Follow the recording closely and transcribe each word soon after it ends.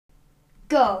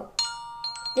Go.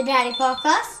 The Daddy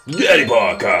Podcast. Daddy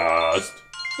Podcast.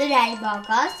 The Daddy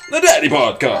Podcast. The Daddy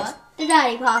Podcast. The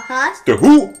Daddy Podcast. The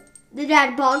who? The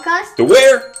Daddy Podcast. The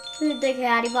where? The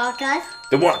Daddy Podcast.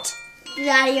 The what? The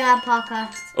Daddy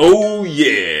Podcast. Oh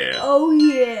yeah. Oh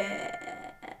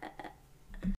yeah.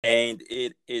 And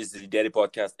it is the Daddy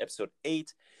Podcast, episode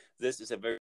 8. This is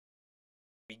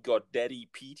we got Daddy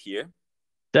Pete here.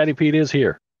 Daddy Pete is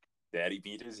here. Daddy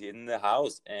Pete is in the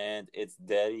house, and it's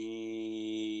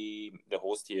Daddy, the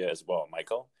host here as well,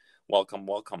 Michael. Welcome.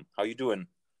 How you doing?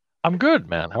 I'm good,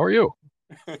 man. How are you?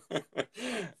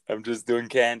 I'm just doing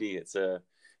candy. It's a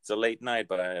late night,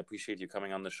 but I appreciate you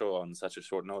coming on the show on such a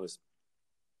short notice.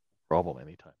 Problem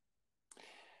anytime.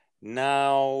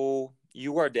 Now,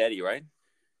 you are Daddy, right?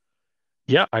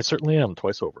 Yeah, I certainly am.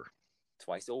 Twice over.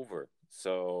 Twice over.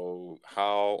 So,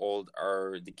 how old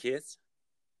are the kids?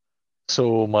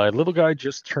 So my little guy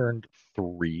just turned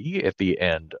 3 at the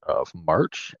end of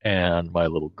March, and my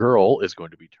little girl is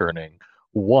going to be turning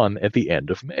 1 at the end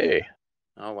of May.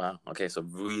 Oh, wow. Okay, so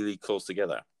really close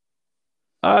together.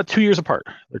 2 years apart.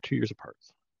 They're 2 years apart.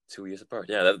 2 years apart.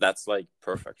 Yeah, that's like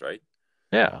perfect, right?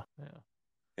 Yeah.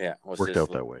 Yeah. Worked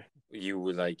out that way. You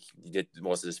were like,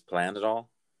 was this planned at all?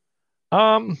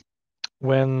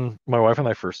 When my wife and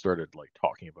I first started like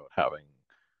talking about having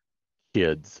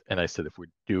kids, and I said if we're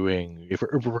going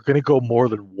to go more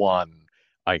than one,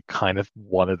 I kind of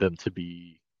wanted them to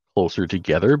be closer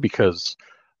together because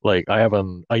like I have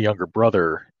a younger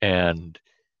brother and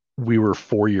we were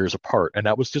 4 years apart, and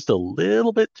that was just a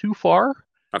little bit too far.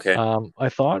 Okay. I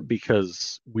thought,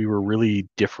 because we were really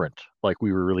different, like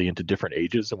we were really into different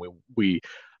ages, and we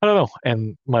I don't know.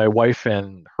 And my wife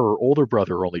and her older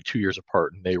brother are only 2 years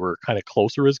apart, and they were kind of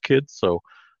closer as kids. So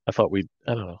I thought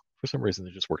I don't know, for some reason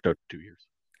it just worked out 2 years.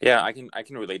 Yeah, I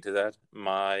can relate to that.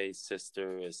 My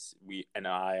sister and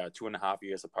I are 2.5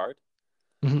 years apart.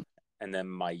 Mm-hmm. And then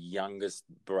my youngest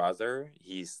brother,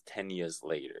 he's 10 years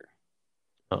later.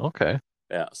 Oh, okay.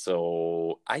 Yeah,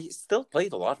 so I still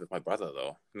played a lot with my brother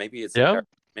though. Maybe it's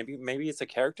maybe it's a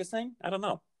character thing. I don't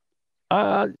know.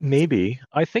 Maybe.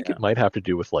 I think Yeah. it might have to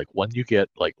do with like when you get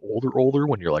like older,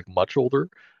 when you're like much older.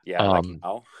 Yeah, like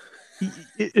now.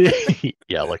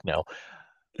 Yeah, like now.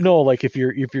 No, like if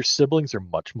your siblings are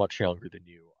much younger than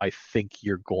you, I think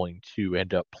you're going to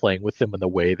end up playing with them in a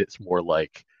way that's more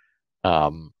like,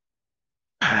 like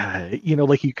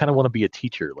you kind of want to be a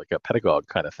teacher, like a pedagogue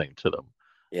kind of thing to them.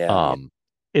 Yeah.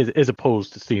 As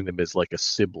opposed to seeing them as like a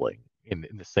sibling in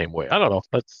the same way. I don't know.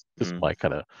 That's just my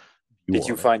kind of view.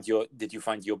 Did you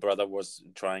find your brother was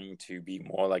trying to be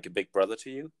more like a big brother to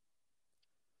you?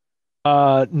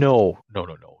 No.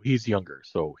 He's younger,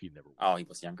 so he never. Oh, he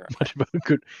was younger. Much of a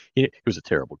good. He was a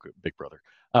terrible good big brother.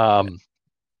 No,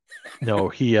 no,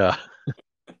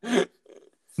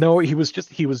 he was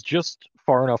just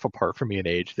far enough apart from me in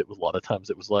age that a lot of times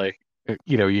it was like,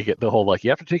 you get the whole like you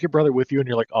have to take your brother with you, and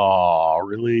you're like, oh,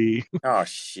 really? Oh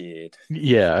shit.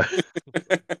 Yeah.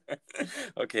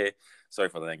 Okay, sorry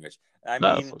for the language. I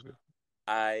No, mean, that's all good.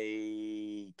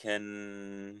 I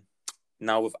can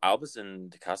now with Albus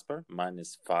and Casper. Mine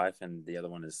is 5 and the other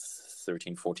one is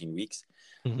 13, 14 weeks.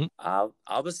 Mhm.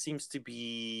 Albus seems to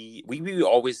be. We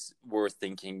always were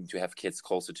thinking to have kids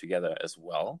closer together as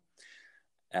well,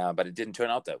 but it didn't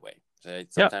turn out that way. So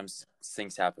sometimes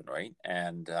things happen, right?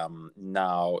 And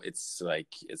now it's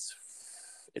like it's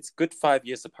good 5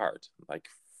 years apart, like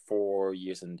 4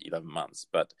 years and 11 months,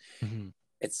 but Mhm.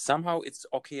 it's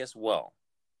okay as well.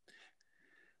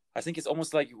 I think it's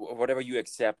almost like whatever you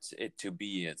accept it to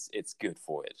be, it's good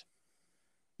for it.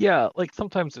 Yeah, like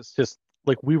sometimes it's just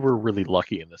like we were really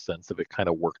lucky in the sense of it kind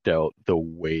of worked out the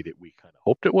way that we kind of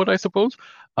hoped it would, I suppose.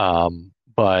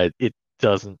 But it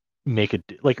doesn't make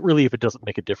like really, if it doesn't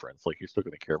make a difference, like you're still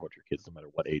going to care about your kids no matter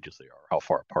what ages they are, how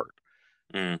far apart.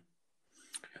 Mm.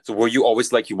 So were you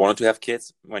always like you wanted to have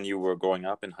kids when you were growing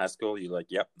up in high school? You're like,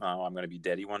 yep, now I'm going to be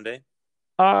daddy one day.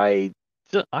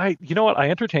 You know what? I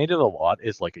entertained it a lot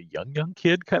as like a young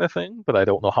kid kind of thing, but I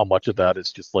don't know how much of that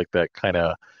is just like that kind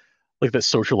of like that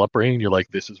social upbringing. You're like,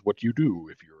 this is what you do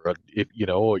if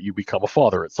you become a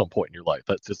father at some point in your life.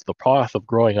 That's just the path of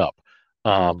growing up.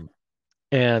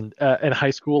 And in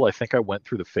high school, I think I went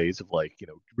through the phase of like,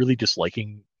 really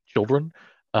disliking children,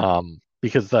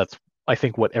 because that's, I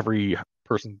think, what every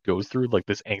person goes through, like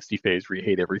this angsty phase where you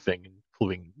hate everything,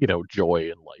 including,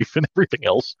 joy and life and everything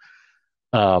else.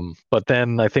 But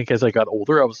then I think as I got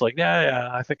older, I was like, yeah,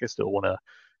 I think I still want to,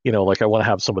 like I want to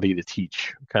have somebody to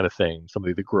teach kind of thing,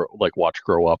 somebody to watch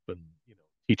grow up and,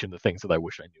 teach them the things that I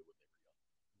wish I knew.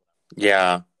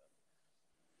 Yeah.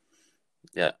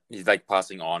 Yeah. He's like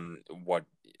passing on what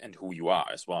and who you are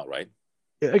as well, right?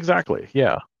 Exactly.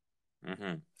 Yeah.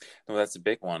 Mm-hmm. No, that's a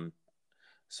big one.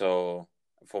 So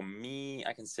for me,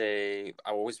 I can say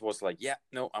I always was like, yeah,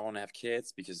 no, I want to have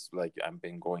kids because like I've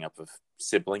been growing up with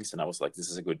siblings, and I was like, this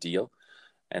is a good deal.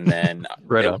 And then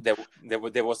Right on.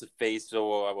 there was a phase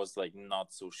where I was like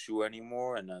not so sure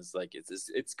anymore, and I was like,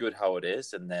 it's good how it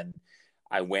is. And then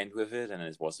I went with it, and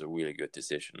it was a really good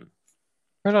decision.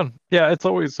 Right on. Yeah, it's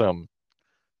always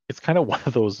it's kind of one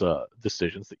of those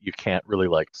decisions that you can't really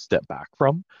like step back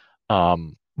from.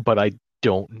 But I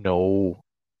don't know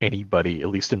anybody, at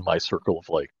least in my circle of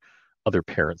like other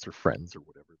parents or friends or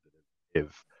whatever, that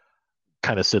have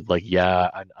kind of said like, yeah,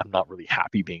 I'm not really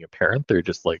happy being a parent. They're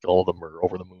just like all of them are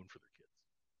over the moon for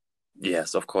their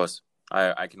Yes, of course,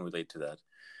 I can relate to that.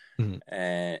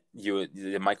 kids. You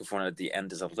the microphone at the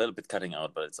end is a little bit cutting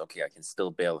out, but it's okay. I can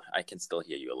still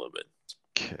hear you a little bit.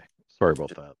 Okay, sorry about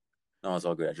that. No, it's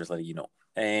all good. I just letting you know.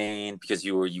 And because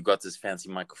you got this fancy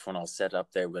microphone all set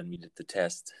up there when we did the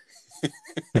test.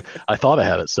 I thought I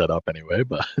had it set up anyway,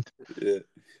 but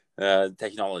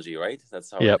Technology, right?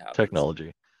 That's how it yep, happens.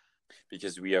 technology.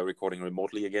 Because we are recording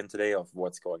remotely again today of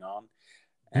what's going on,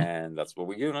 Mhm. and that's what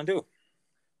we're gonna do.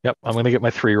 Yep, I'm gonna get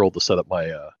my 3-year-old to set up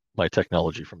my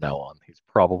technology from now on. He's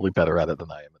probably better at it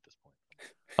than I am at this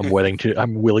point.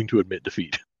 I'm willing to admit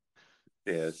defeat.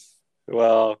 Yes.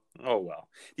 Well, oh well.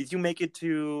 Did you make it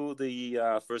to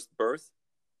the first birth?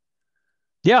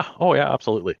 Yeah, oh yeah,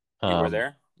 absolutely. You were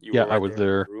there. You Yeah, were I right was there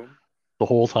in the there room. the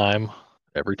whole time,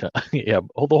 every time. Yeah,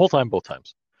 the whole time, both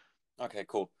times. Okay,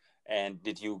 cool. And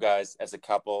did you guys, as a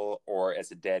couple or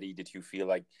as a daddy, did you feel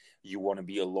like you want to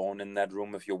be alone in that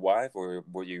room with your wife, or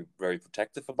were you very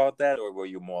protective about that, or were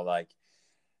you more like,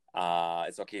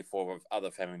 it's okay for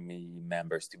other family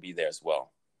members to be there as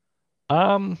well?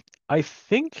 Um, I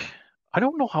think I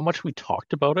don't know how much we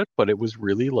talked about it, but it was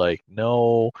really like,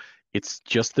 no, it's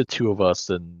just the two of us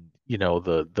and,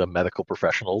 the medical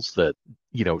professionals that,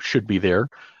 should be there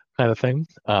kind of thing.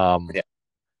 Yeah.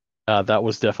 That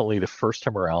was definitely the first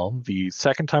time around. The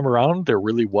second time around, there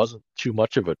really wasn't too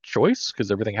much of a choice because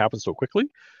everything happened so quickly.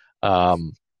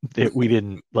 Um, we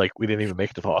didn't even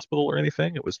make it to the hospital or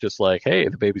anything. It was just like, hey,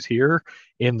 the baby's here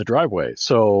in the driveway.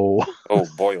 So Oh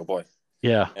boy, oh boy.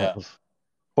 yeah, that Yeah, was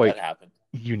quite that happened.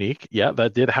 unique. Yeah,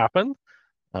 that did happen.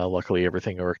 Luckily,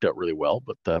 everything worked out really well,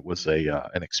 but that was a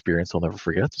an experience I'll never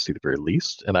forget, to see the very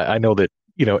least. And I know that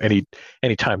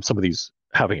anytime somebody's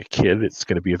having a kid, it's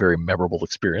going to be a very memorable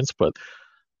experience. But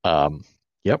um,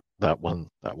 yep, that one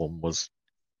was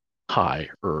high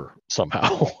or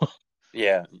somehow.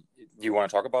 Yeah. Do you want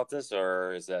to talk about this,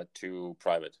 or is that too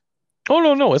private? Oh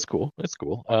no, no, it's cool. It's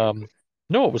cool. Okay, cool.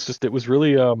 No, it was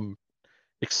really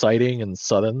exciting and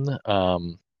sudden.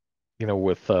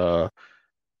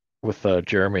 With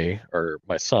Jeremy, or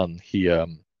my son, it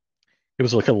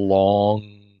was like a long,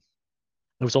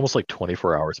 it was almost like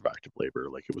 24 hours of active labor.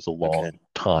 Like it was a Okay. long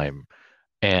time.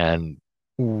 And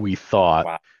we thought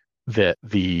Wow. that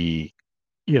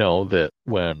that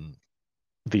when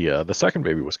the second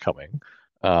baby was coming,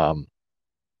 um,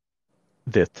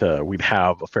 that we'd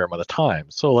have a fair amount of time.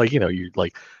 So like, you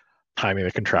like timing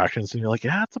the contractions and you're like,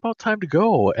 yeah, it's about time to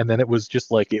go. And then it was just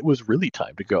like, it was really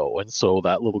time to go. And so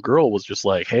that little girl was just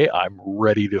like, hey, I'm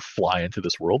ready to fly into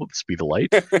this world at the speed of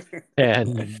light.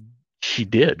 And she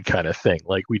did, kind of thing.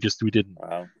 Like we didn't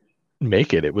Wow.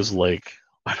 make it. It was like,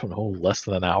 I don't know, less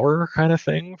than an hour kind of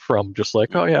thing, from just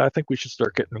like, oh yeah, I think we should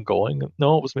start getting going.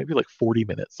 No, it was maybe like 40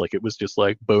 minutes. Like it was just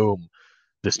like, boom,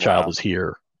 this child Wow. is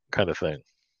here kind of thing.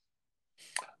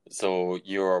 So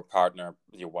your partner,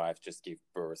 your wife, just gave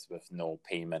birth with no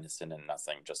pain medicine and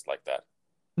nothing, just like that.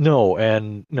 No,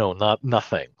 and no, not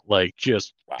nothing. Like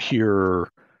just Wow. pure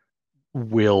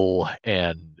will,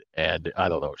 and I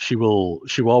don't know. She will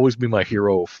always be my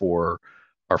hero for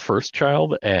our first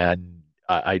child, and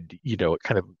it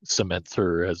kind of cements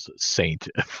her as a saint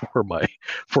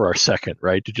for our second,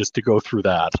 right? To go through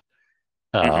that,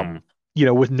 Mm-hmm.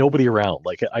 with nobody around.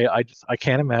 Like I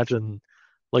can't imagine.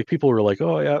 Like people were like,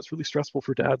 oh yeah, it's really stressful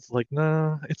for dads. Like,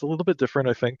 nah, it's a little bit different,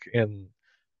 I think, and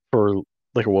for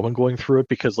like a woman going through it,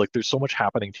 because like there's so much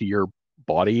happening to your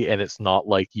body, and it's not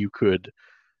like you could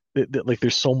like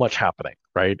there's so much happening,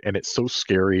 right? And it's so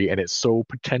scary, and it's so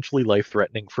potentially life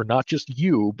threatening for not just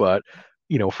you, but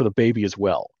for the baby as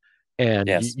well. And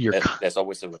Yes, there's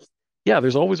always a risk. yeah,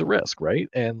 there's always a risk, right?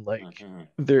 And like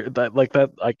Mm-hmm.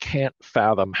 that I can't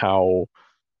fathom how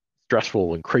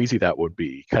stressful and crazy that would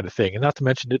be, kind of thing. And not to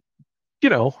mention it,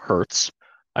 hurts.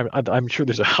 I'm sure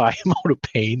there's a high amount of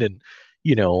pain and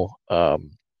you know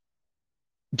um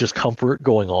discomfort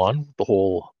going on the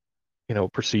whole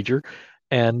procedure.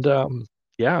 And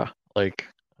yeah, like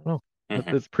I don't know,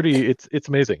 Mm-hmm. it's pretty, it's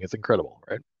amazing, it's incredible,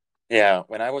 right? Yeah,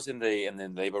 when I was in the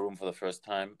labor room for the first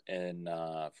time in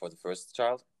for the first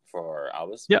child for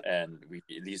Alice, Yeah. and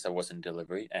Lisa was in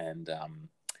delivery, and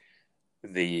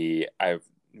the I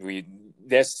we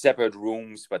there's separate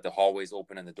rooms, but the hallway's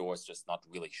open and the door's just not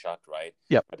really shut, right?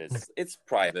 Yep. But it's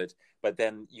private. But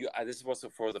then this was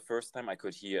for the first time I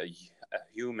could hear a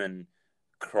human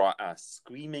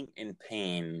screaming in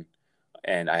pain,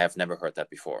 and I have never heard that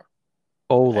before.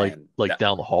 Oh, like And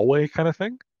down the hallway kind of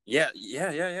thing? yeah.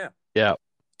 Yeah.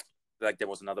 Like there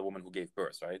was another woman who gave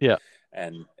birth, right? Yeah.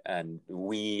 And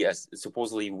we as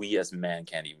men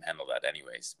can't even handle that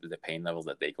anyways, the pain level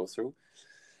that they go through.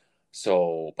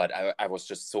 So, but I was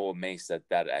just so amazed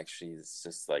that actually is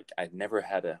just like I never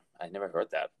heard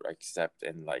that except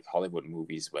in like Hollywood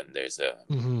movies when there's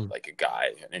like a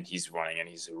guy and he's running and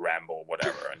he's Rambo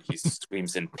whatever and he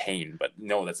screams in pain. But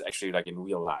no, that's actually like in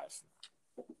real life.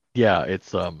 Yeah,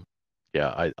 it's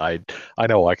yeah, I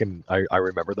know I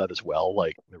remember that as well.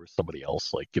 Like there was somebody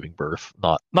else like giving birth,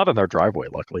 not in our driveway,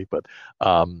 luckily, but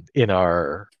in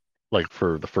our like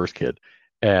for the first kid.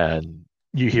 And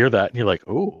you hear that and you're like,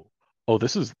 oh,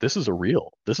 this is a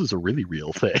really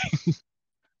real thing.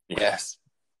 Yes.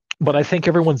 But I think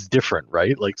everyone's different,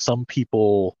 right? Like some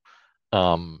people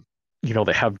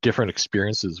they have different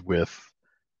experiences with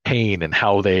pain and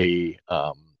how they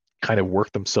kind of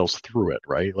work themselves through it,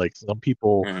 right? Like some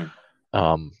people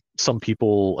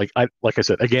like I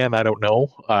said again, I don't know.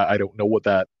 I don't know what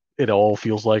that it all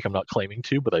feels like. I'm not claiming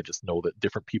to, but I just know that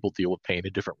different people deal with pain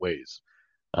in different ways.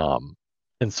 And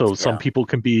so some people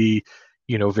can be,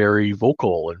 very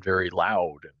vocal and very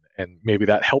loud, and maybe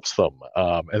that helps them.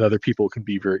 And other people can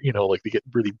be very, like they get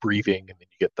really breathing, and then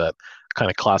you get that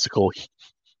kind of classical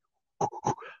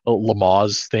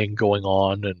Lamaze thing going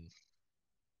on, and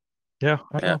I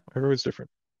don't know. Everyone's different.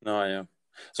 No, yeah.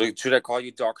 So should I call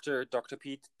you Dr.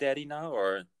 Pete Daddy now,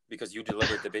 or because you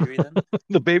delivered the baby then?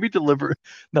 The baby delivered.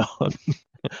 No,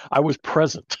 I was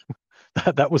present.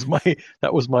 That was my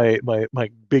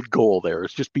big goal there,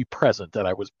 is just be present, and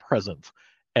I was present,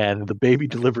 and the baby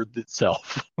delivered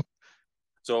itself.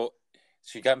 So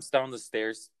she comes down the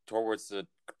stairs towards the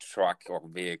truck or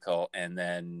vehicle, and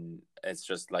then it's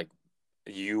just like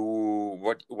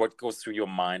what goes through your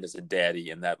mind as a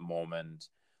daddy in that moment,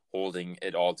 holding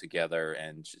it all together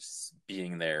and just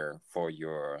being there for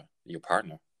your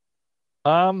partner?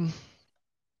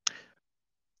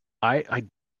 I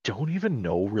don't even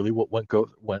know really what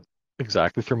went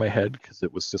exactly through my head, because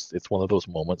it's one of those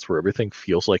moments where everything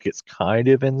feels like it's kind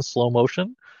of in slow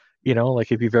motion.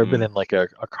 Like if you've ever been in like a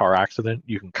car accident,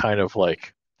 you can kind of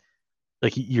like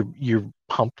you're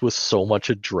pumped with so much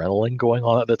adrenaline going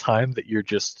on at the time that you're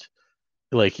just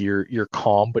like you're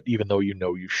calm, but even though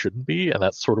you shouldn't be. And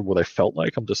that's sort of what I felt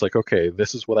like. I'm just like, okay,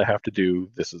 this is what I have to do,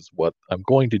 this is what I'm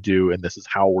going to do, and this is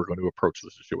how we're going to approach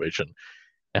the situation.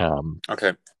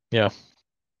 Okay. Yeah.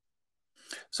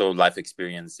 So life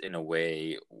experience in a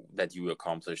way that you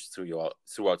accomplished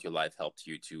throughout your life helped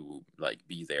you to like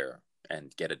be there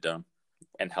and get it done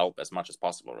and help as much as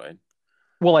possible, right?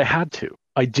 Well, I had to.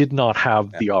 I did not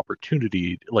have the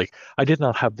opportunity, like I did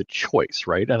not have the choice,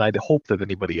 right? And I'd hope that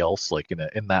anybody else, like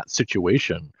in that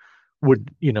situation,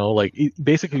 would,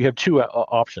 basically you have two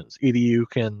options. Either you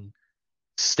can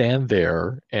stand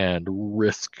there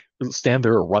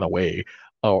or run away,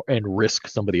 and risk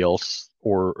somebody else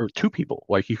or two people.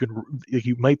 Like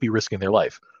you might be risking their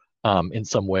life in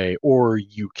some way, or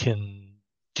you can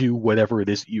do whatever it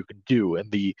is that you can do.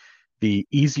 And the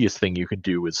easiest thing you can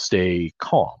do is stay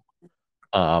calm.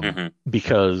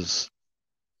 Because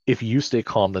if you stay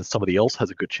calm, then somebody else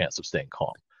has a good chance of staying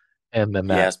calm. And then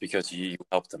yes, because you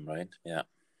helped them, right? Yeah.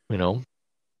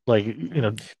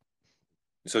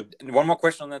 So one more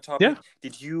question on that topic. Yeah.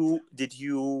 Did you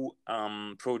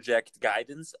project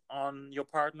guidance on your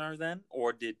partner then,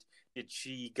 or did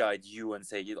she guide you and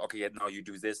say, okay, now you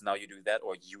do this, now you do that,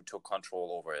 or you took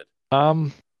control over it?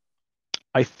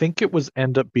 I think it was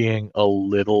end up being a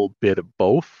little bit of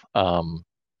both.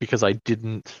 Because I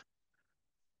didn't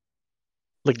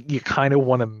like, you kind of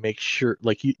want to make sure,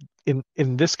 like in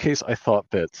this case, I thought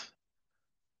that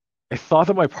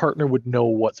my partner would know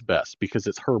what's best because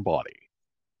it's her body.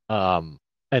 And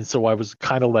so I was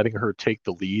kind of letting her take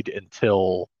the lead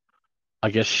until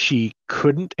I guess she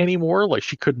couldn't anymore. Like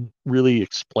she couldn't really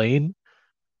explain,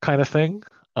 kind of thing.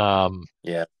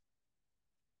 Yeah.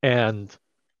 And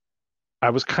I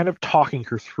was kind of talking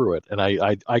her through it, and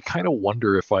I kind of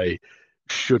wonder if I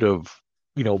should have,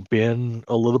 been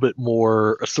a little bit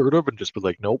more assertive and just be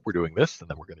like, nope, we're doing this, and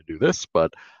then we're going to do this.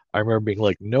 But I remember being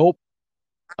like, nope.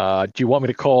 Do you want me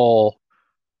to call?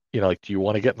 Like, do you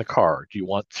want to get in the car? Do you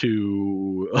want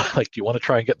to do you want to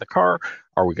try and get in the car?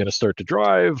 Are we going to start to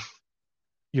drive?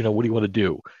 what do you want to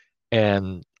do?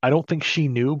 And I don't think she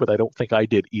knew, but I don't think I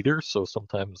did either. So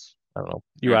sometimes, I don't know,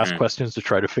 you ask Hmm. questions to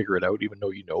try to figure it out, even though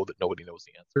you know that nobody knows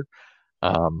the answer.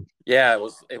 Um, Yeah,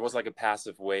 it was like a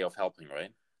passive way of helping,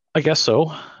 right? I guess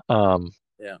so. Um,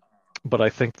 Yeah. but I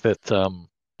think that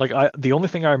like the only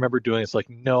thing I remember doing is like,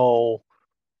 no,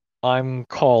 I'm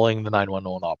calling the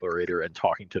 911 operator and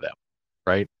talking to them,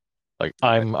 right? Like Okay.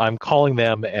 I'm calling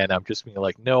them and I'm just being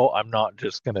like, no, I'm not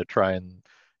just gonna try and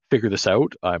figure this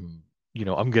out. I'm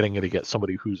getting to get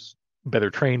somebody who's better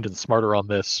trained and smarter on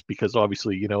this because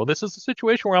obviously, this is a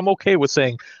situation where I'm okay with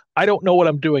saying, I don't know what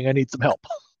I'm doing. I need some help.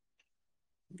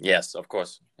 Yes, of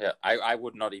course. Yeah, I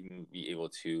would not even be able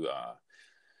to.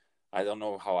 I don't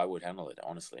know how I would handle it,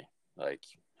 honestly. Like,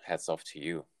 hats off to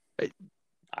you.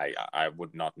 I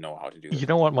would not know how to do You it.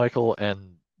 know what, Michael,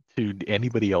 and to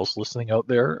anybody else listening out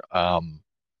there,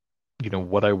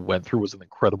 what I went through was an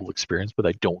incredible experience, but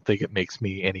I don't think it makes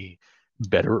me any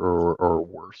better or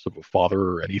worse of a father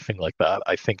or anything like that.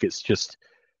 I think it's just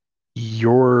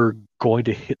you're going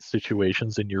to hit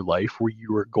situations in your life where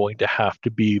you are going to have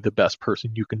to be the best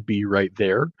person you can be right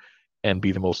there and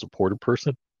be the most supportive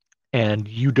person. And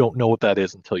you don't know what that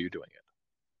is until you're doing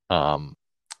it.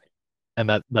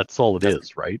 And that's all it That's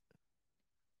is, right?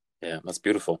 yeah, that's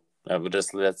beautiful.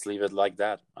 Let's leave it like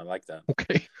that. I like that.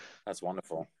 Okay. That's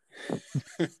wonderful.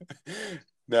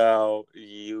 Now,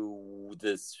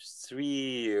 this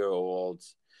 3-year-old,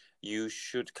 you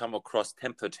should come across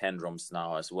temper tantrums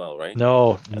now as well, right?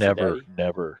 No, As a never, daddy?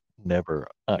 never, never.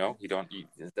 No, you don't.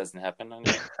 It doesn't happen on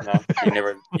you. No,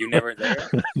 you never there.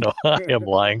 No, I am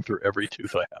lying through every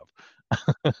tooth I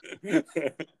have.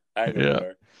 I know you Yeah.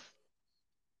 are.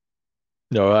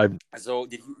 No, So,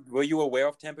 were you aware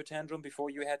of temper tantrum before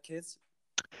you had kids,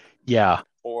 yeah.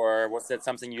 or was that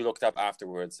something you looked up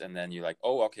afterwards and then you're like,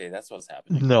 oh, okay, that's what's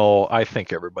happening? No, I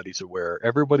think everybody's aware.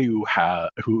 Everybody who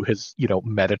has,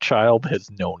 met a child has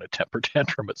known a temper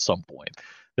tantrum at some point.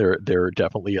 They're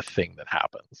definitely a thing that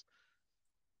happens.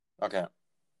 Okay, What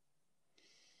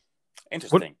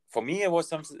interesting. For me, it was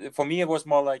something. For me, it was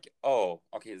more like, oh,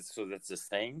 okay, so that's this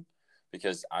thing,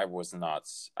 because I was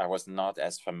not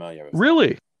as familiar with that.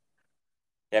 really?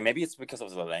 Yeah, maybe it's because of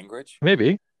the language,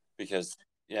 Maybe. because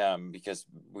yeah, because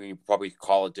we probably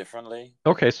call it differently.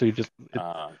 Okay,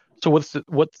 Uh, so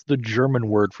what's the German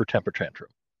word for temper tantrum?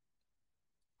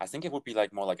 I think it would be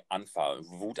like more like Anfall,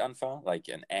 Wutanfall, like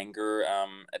an anger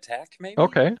attack, maybe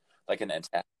Okay, like an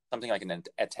attack, something like an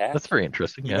attack. that's very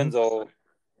interesting. Yeah. Even though,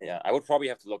 yeah, I would probably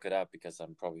have to look it up because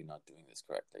I'm probably not doing this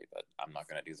correctly. But I'm not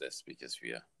gonna do this because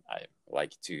I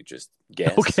like to just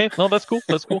guess. Okay, no, that's cool.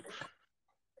 That's cool.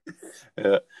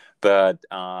 Uh, but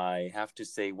I have to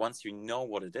say, once you know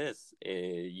what it is,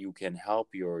 you can help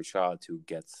your child to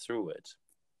get through it.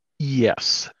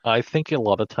 Yes, I think a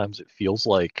lot of times it feels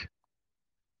like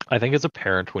I think as a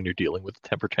parent when you're dealing with a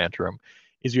temper tantrum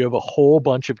is you have a whole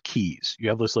bunch of keys. You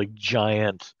have this like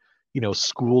giant,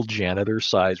 school janitor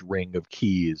size ring of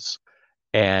keys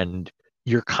and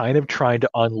you're kind of trying to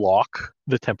unlock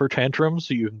the temper tantrum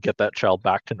so you can get that child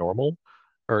back to normal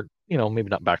or maybe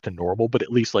not back to normal but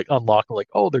at least like unlock like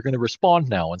oh they're going to respond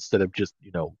now instead of just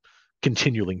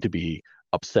continuing to be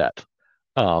upset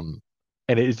um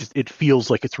and it feels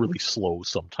like it's really slow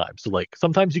sometimes so like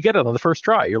sometimes you get it on the first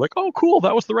try you're like oh cool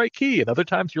that was the right key and other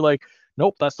times you're like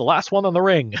nope that's the last one on the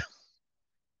ring.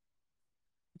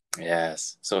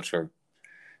 Yes, so true.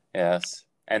 Yes,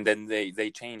 and then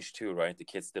they change too, right? The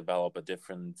kids develop a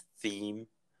different theme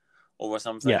over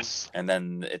something, Yes. and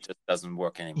then it just doesn't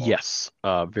work anymore. Yes,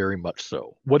 very much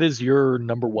so. What is your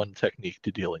number one technique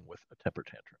to dealing with a temper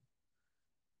tantrum?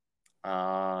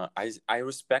 I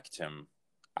respect him.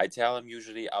 I tell him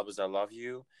usually, Albus, I love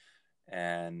you,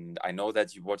 and I know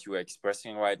that what you are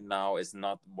expressing right now is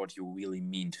not what you really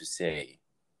mean to say.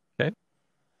 Okay.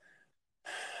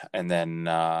 And then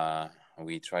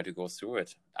we try to go through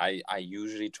it. I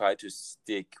usually try to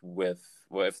stick with,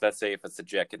 well, if let's say if it's a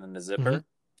jacket and a Hmm. zipper,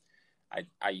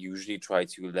 I usually try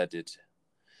to let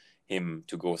him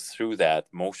to go through that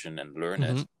motion and learn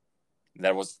Hmm. it.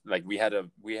 That was like we had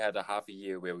a half a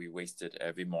year where we wasted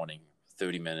every morning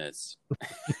 30 minutes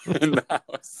in the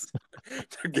house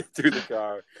to get to the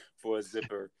car for a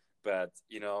zipper. But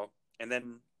and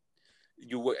then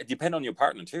you depend on your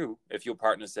partner too. If your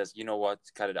partner says, you know what,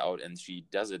 cut it out, and she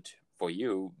does it for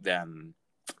you, then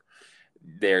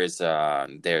there's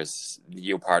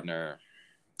your partner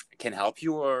can help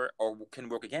you or can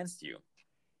work against you.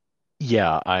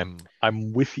 Yeah, I'm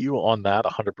with you on that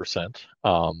 100%.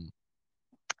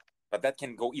 But that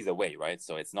can go either way, right?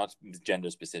 So it's not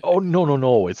gender specific. Oh,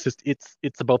 no. It's just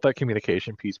it's about that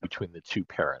communication piece between the two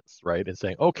parents, right? And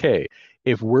saying, okay,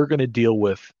 if we're going to deal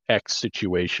with X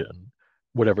situation,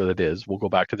 whatever that is, we'll go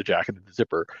back to the jacket and the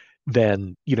zipper.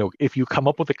 Then, if you come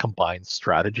up with a combined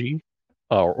strategy,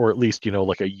 or at least,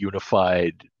 like a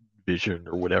unified vision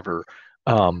or whatever,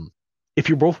 if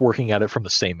you're both working at it from the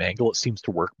same angle, it seems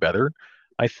to work better,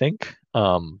 I think.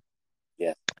 Yeah.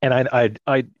 And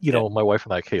Yeah. my wife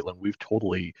and I, Caitlin, we've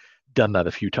totally done that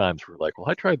a few times. We're like, well,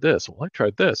 I tried this. Well, I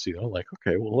tried this. Like,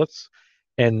 okay, well,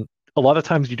 and a lot of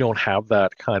times you don't have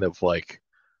that kind of like,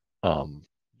 um,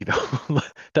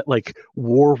 that like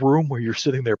war room where you're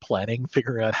sitting there planning,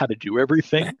 figuring out how to do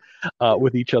everything,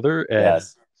 with each other. And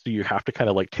Yes. so you have to kind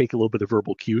of like take a little bit of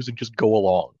verbal cues and just go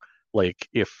along. Like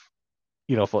if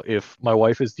my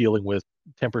wife is dealing with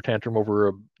temper tantrum over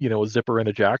a zipper and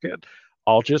a jacket,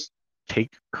 I'll just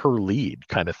take her lead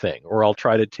kind of thing, or I'll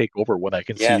try to take over when I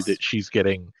can see Yes. that she's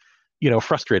getting,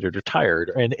 frustrated or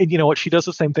tired. And you know what? She does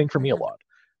the same thing for me a lot.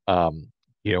 Um,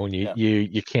 and you Yeah.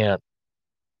 you can't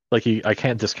I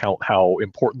can't discount how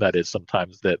important that is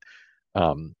sometimes that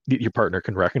your partner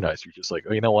can recognize you're just like,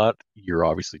 oh, you know what? You're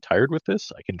obviously tired with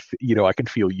this. I can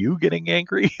feel you getting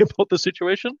angry about the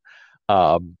situation.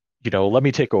 Let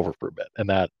me take over for a bit, and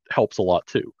that helps a lot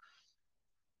too.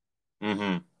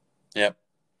 Mm-hmm. Yep.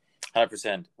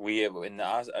 100%. We in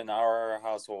our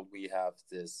household we have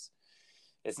this.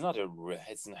 It's not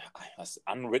it's an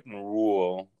unwritten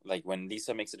rule. Like when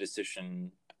Lisa makes a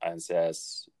decision and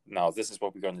says, "Now this is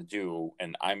what we're going to do,"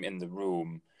 and I'm in the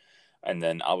room, and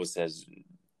then Alba says,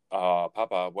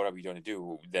 "Papa, what are we going to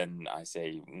do?" Then I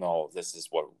say, "No, this is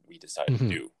what we decided to Mhm.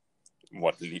 do."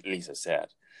 What Lisa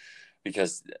said,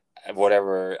 because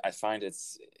whatever I find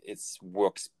it's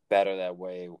works better that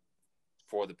way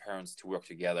for the parents to work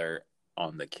together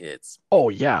on the kids. Oh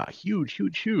yeah, huge,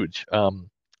 huge, huge.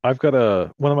 I've got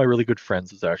one of my really good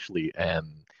friends is actually an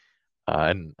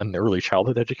early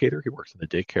childhood educator. He works in the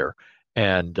daycare,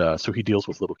 and so he deals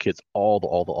with little kids all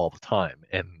the time.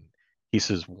 And he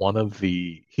says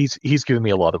he's given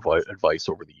me a lot of advice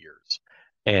over the years,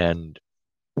 and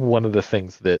one of the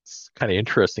things that's kind of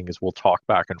interesting is we'll talk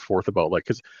back and forth about like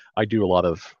because I do a lot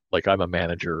of like I'm a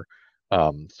manager,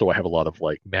 so I have a lot of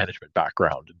like management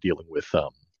background and dealing with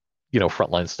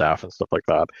frontline staff and stuff like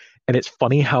that. And it's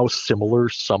funny how similar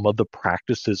some of the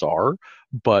practices are,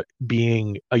 but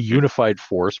being a unified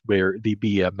force where they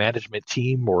be a management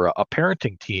team or a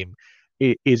parenting team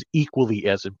is equally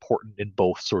as important in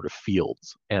both sort of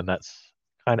fields. And that's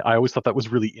I always thought that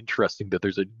was really interesting that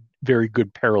there's a very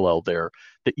good parallel there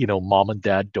that mom and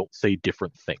dad don't say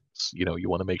different things. You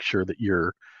want to make sure that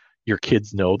your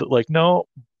kids know that like no,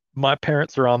 my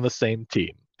parents are on the same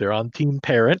team. They're on team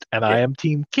parent and I Yeah. am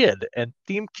team kid, and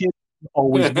team kid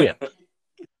always win.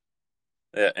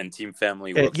 Yeah, and team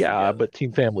family works Yeah, together. but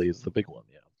team family is the big one.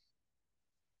 Yeah.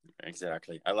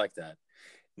 Exactly. I like that.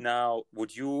 Now,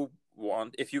 would you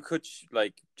want if you could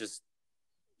like just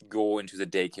go into the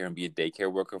daycare and be a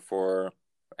daycare worker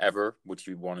forever? Would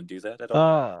you want to do that at all?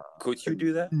 Uh, Could you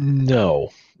do that? no,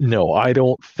 no, I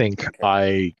don't think Okay.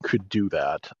 I could do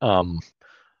that.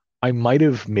 I might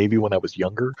have maybe when I was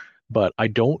younger, but I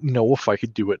don't know if I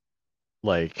could do it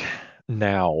like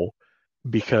now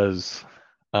because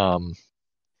um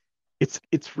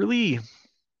it's really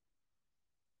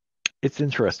it's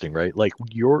interesting, right? Like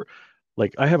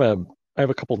like I have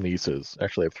a couple nieces.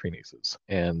 Actually, I have three nieces,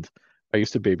 and I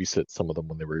used to babysit some of them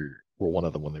when they were one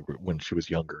of them when she was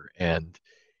younger, and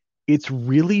it's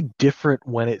really different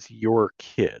when it's your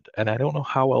kid, and I don't know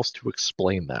how else to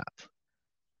explain that.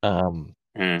 Um,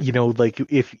 Hmm. like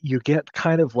if you get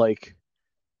kind of like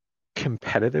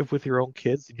competitive with your own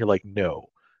kids and you're like, no,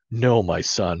 no, my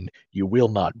son, you will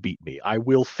not beat me. I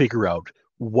will figure out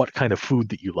what kind of food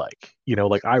that you like.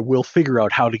 Like I will figure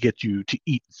out how to get you to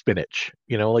eat spinach.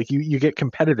 Like you get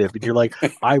competitive and you're like,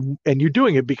 and you're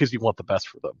doing it because you want the best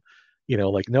for them.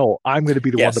 Like, no, I'm going to be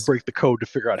the one to Yes. break the code to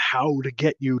figure out how to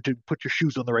get you to put your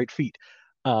shoes on the right feet.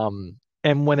 And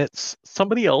when it's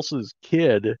somebody else's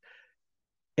kid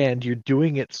and you're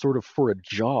doing it sort of for a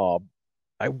job,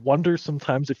 I wonder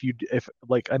sometimes if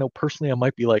like I know personally I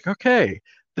might be like, okay,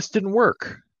 this didn't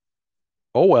work.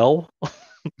 Oh well.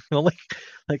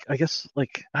 Like I guess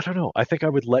like I don't know. I think I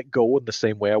would let go in the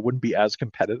same way. I wouldn't be as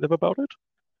competitive about it.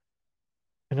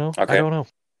 I Okay. don't know.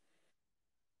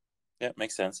 Yeah,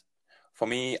 makes sense. For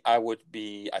me, I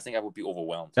think I would be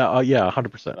overwhelmed. Yeah,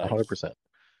 100%, Like 100%.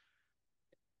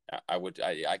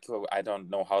 I don't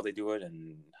know how they do it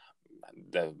and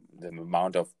the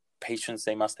amount of patience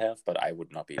they must have, but I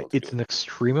would not be able to do It's an it.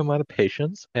 extreme amount of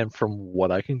patience, and from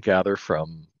what I can gather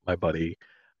from my buddy,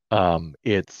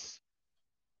 it's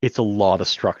it's a lot of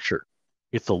structure.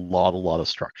 It's a lot of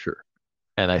structure.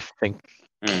 And I think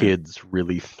Mm, kids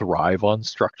really thrive on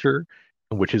structure,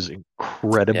 which is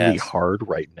incredibly yes. hard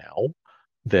right now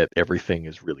that everything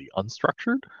is really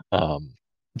unstructured,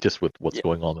 just with what's Yeah.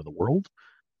 going on in the world.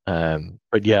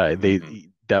 But yeah,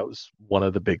 Hmm. that was one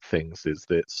of the big things is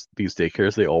that these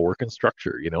daycares, they all work in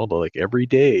structure, they're like every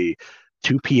day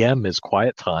 2 p.m. is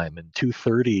quiet time and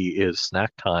 2:30 is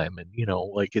snack time, and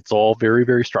like it's all very,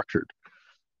 very structured.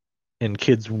 And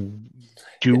kids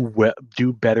Yeah.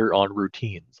 do better on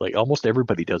routines. Like almost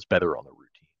everybody does better on a routine.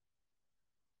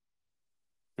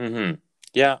 Hmm.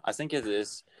 Yeah, I think it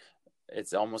is.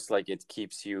 It's almost like it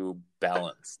keeps you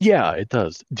balanced. Yeah, it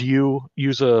does. Do you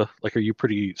use a like? Are you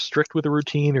pretty strict with a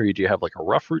routine, or do you have like a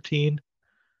rough routine?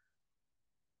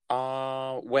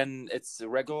 When it's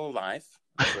regular life,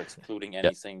 so excluding Yeah.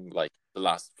 anything like the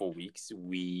last 4 weeks,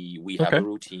 we have Okay. a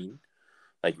routine.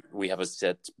 Like we have a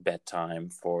set bedtime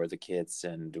for the kids,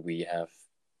 and we had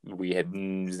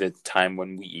the time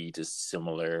when we eat is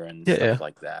similar and Yeah. Yeah. stuff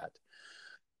like that.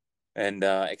 And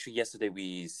actually, yesterday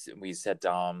we sat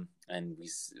down and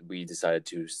we decided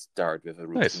to start with a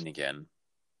Nice. routine again.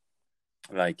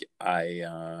 Like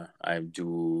I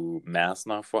do math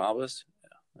now for hours,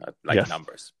 like Yes.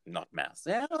 numbers, not math.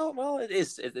 Yeah, well, it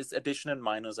is. It's addition and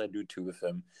minus. I do two of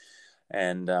them,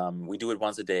 and we do it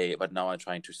once a day. But now I'm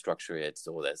trying to structure it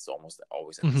so that's almost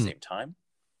always at the Hmm. same time.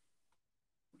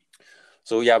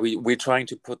 So yeah, we're trying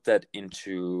to put that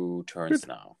into Good. turns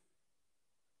now.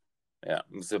 Yeah,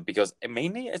 so because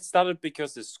mainly it started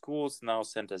because the schools now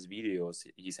send us videos.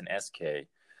 He's an SK,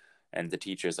 and the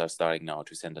teachers are starting now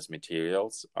to send us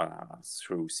materials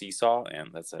through Seesaw,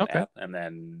 and that's an Okay. app. And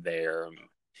then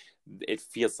it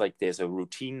feels like there's a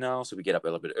routine now, so we get up a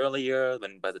little bit earlier.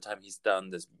 Then by the time he's done,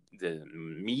 the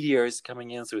media is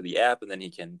coming in through the app, and then he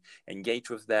can engage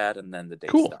with that, and then the day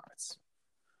Cool. starts.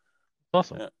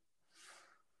 Awesome. Yeah,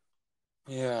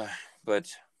 yeah, but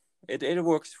it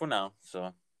works for now.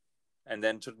 So, and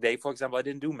then today, for example, I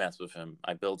didn't do math with him.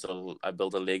 I built a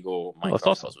Lego Oh, that's Minecraft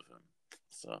awesome. house with him.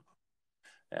 So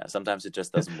yeah, sometimes it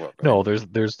just doesn't work, right? No,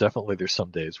 there's definitely there's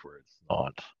some days where it's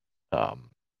not. Um,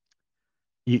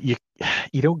 you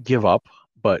you don't give up,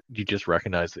 but you just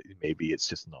recognize that maybe it's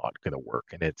just not going to work,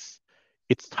 and it's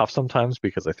tough sometimes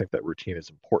because I think that routine is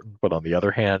important. But on the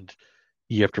other hand,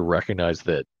 you have to recognize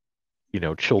that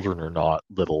children are not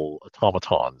little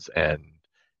automatons, and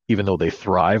even though they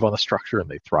thrive on the structure and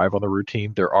they thrive on the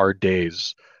routine, there are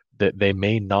days that they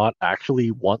may not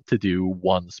actually want to do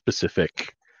one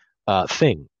specific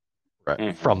thing, right,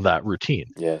 Mm-hmm. from that routine.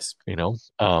 Yes, You know,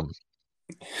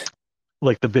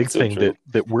 like the big so thing true.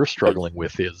 that we're But struggling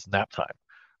with is nap time.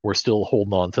 We're still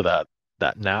holding on to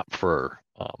that nap for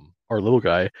our little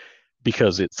guy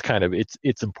because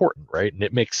it's important, right? And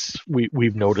it makes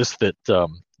we've noticed that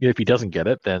if he doesn't get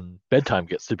it, then bedtime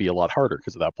gets to be a lot harder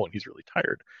because at that point he's really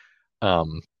tired.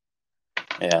 Um,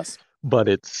 yes, but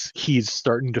he's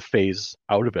starting to phase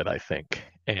out of it, I think,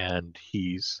 and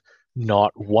he's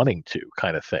not wanting to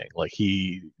kind of thing. Like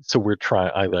so we're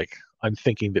trying. I'm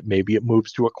thinking that maybe it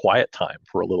moves to a quiet time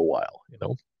for a little while.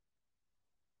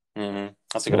 mm-hmm.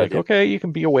 That's a We're good like, idea. okay, you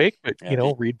can be awake, but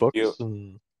Yeah. read You books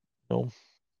and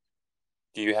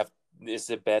do you have is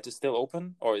the bed still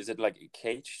open or is it like a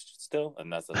cage still?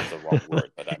 And that's the wrong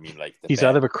word, but I mean like the he's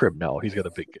out bed. of a crib now. He's got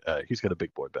a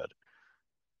big boy bed.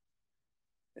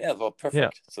 Yeah, well, Yeah.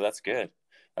 perfect. So that's good.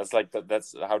 That's like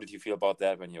that's how did you feel about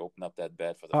that when you opened up that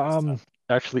bed for the first Um, time?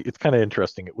 Actually, it's kind of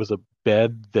interesting. It was a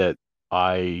bed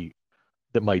I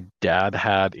that my dad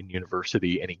had in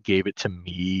university, and he gave it to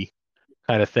me,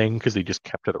 kind of thing, because he just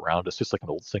kept it around. It's just like an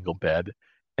old single bed,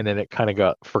 and then it kind of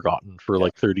got forgotten for Yeah.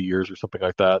 like 30 years or something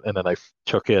like that. And then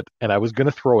took it, and I was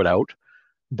gonna throw it out,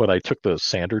 but I took the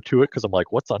sander to it because I'm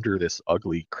like, what's under this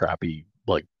ugly, crappy,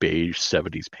 like beige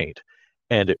 70s paint?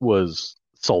 And it was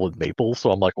solid maple.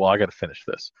 So I'm like, well, I got to finish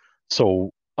this.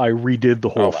 So I redid the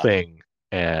Oh whole wow. thing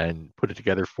and put it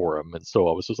together for him. And so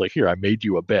I was just like, here, I made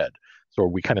you a bed. So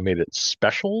we kind of made it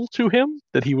special to him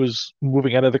that he was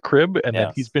moving out of the crib. And then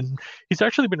Yes. he's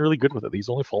actually been really good with it. He's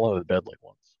only fallen out of the bed like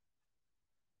once.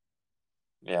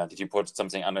 Yeah. Did you put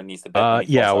something underneath the bed when he Yeah,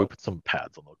 falls we out? put some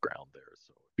pads on the ground there.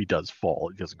 So if he does fall,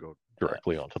 he doesn't go Yeah.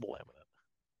 directly onto the laminate.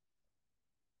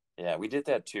 Yeah, we did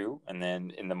that too. And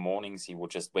then in the mornings he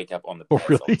would just wake up on the Oh,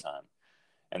 pads all the really? time.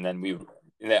 And then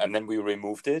we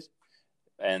removed it,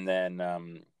 and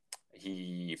then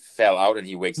he fell out and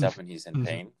he wakes up and he's in Mhm.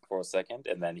 pain for a second,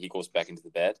 and then he goes back into the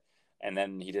bed, and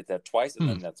then he did that twice, and Hmm.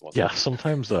 then that was Yeah, it.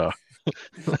 sometimes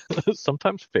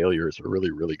sometimes failure is a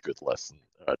really, really good lesson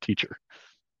teacher.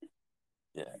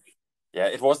 Yeah, Yeah,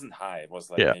 it wasn't high. It was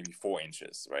like Yeah. maybe 4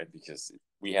 inches, right? Because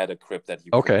we had a crib that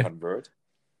you Okay. could convert.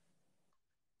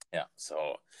 Yeah,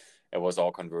 so it was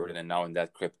all converted, and now in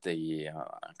that crib, the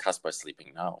Casper is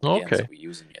sleeping now again, Okay. so we're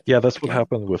using it Yeah, that's what again.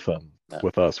 happened with Yeah.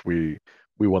 us. We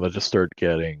wanted to start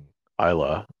getting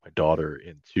Isla, my daughter,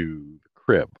 into the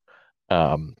crib.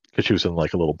 Because she was in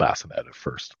like a little bassinet at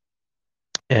first.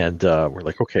 And we're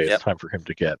like, okay, it's Yep. time for him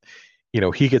to get,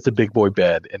 he gets a big boy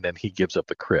bed and then he gives up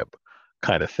the crib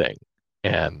kind of thing.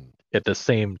 And at the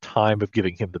same time of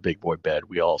giving him the big boy bed,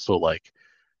 we also like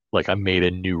I made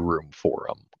a new room for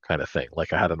him kind of thing.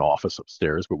 Like I had an office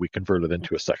upstairs, but we converted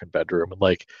into a second bedroom and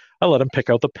like I let him pick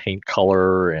out the paint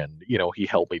color and he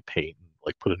helped me paint and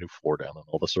like put a new floor down and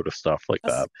all the sort of stuff like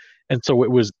That's that. And so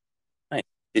it was nice.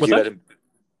 Did what's you that? let him?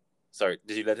 Sorry,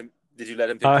 did you let him? Did you let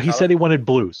him pick the He said color? he wanted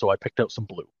blue, so I picked out some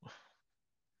blue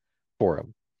for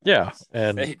him. Yeah, Nice. There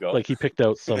and you go. like he picked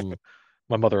out some.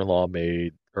 My mother-in-law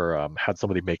made or had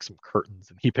somebody make some curtains,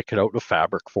 and he picked it out the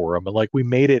fabric for him, and like we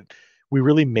made it. We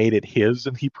really made it his,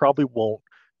 and he probably won't,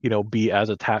 be as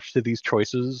attached to these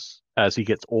choices as he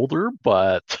gets older.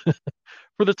 But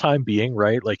for the time being,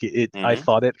 right? Like I Hmm.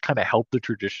 thought it kind of helped the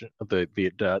tradition,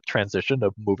 the transition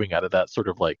of moving out of that sort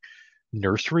of like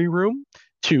nursery room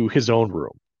to his own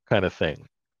room kind of thing,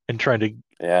 and trying to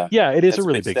Yeah, yeah, it is a that's a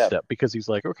really big big step. step because he's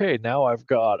like, okay, now I've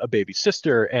got a baby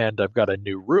sister and I've got a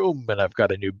new room and I've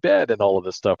got a new bed and all of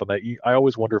this stuff. And I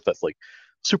always wonder if that's like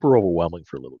super overwhelming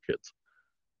for little kids.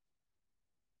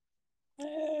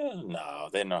 No,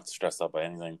 they're not stressed out by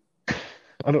anything.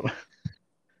 I don't.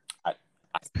 I,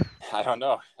 I, I don't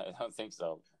know. I don't think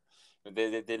so.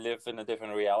 They live in a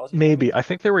different reality, Maybe maybe. I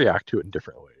think they react to it in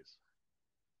different ways.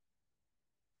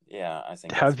 Yeah, I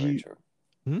think that's Have very you? true.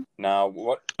 Hmm? Now,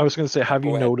 what? I was going to say, have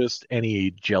you Go ahead. noticed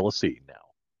any jealousy now?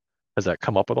 Has that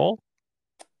come up at all?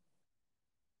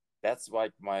 That's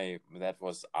like that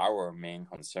was our main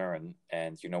concern,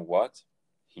 and you know what?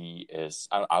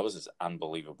 I was just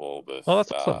unbelievable Oh, with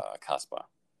that's awesome. Caspar.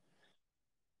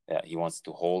 Yeah, he wants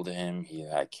to hold him. He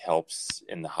like helps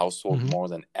in the household Hmm. more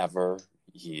than ever.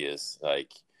 He is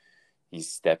like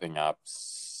he's stepping up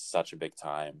such a big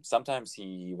time. Sometimes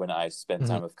when I spend Hmm.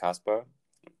 time with Caspar,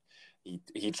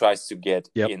 he tries to get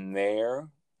Yep. in there,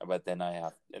 but then I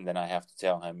have to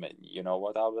tell him, you know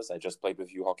what, Albus, I just played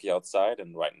with you hockey outside,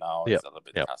 and right now it's Yep. a little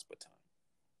bit Yep. Caspar time.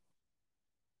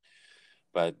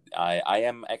 But I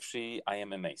am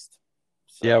amazed.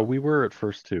 Yeah, So we were at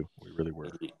first too. We really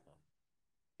were.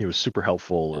 He was super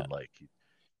helpful yeah. and like,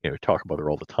 talk about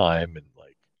her all the time and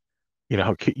like,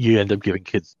 how you end up giving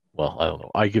kids. Well, I don't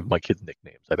know. I give my kids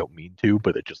nicknames. I don't mean to,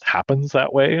 but it just happens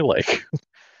that way. Like,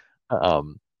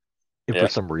 um, and for Yeah.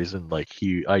 some reason, like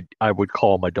I would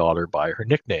call my daughter by her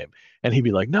nickname, and he'd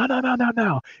be like, "No, no, no, no,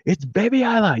 no, it's Baby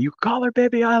Isla. You call her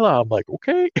Baby Isla." I'm like,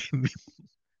 "Okay,"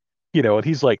 and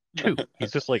he's like two.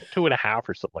 He's just like 2.5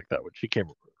 or something like that when she came,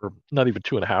 or not even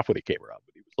 2.5 when he came around,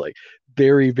 but he was like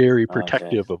very, very Okay.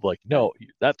 protective of like, Yeah. "No,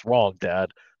 that's wrong,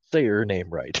 Dad. Say her name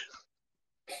right."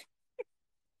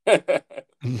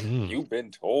 Hmm. You've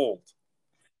been told.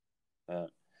 Uh,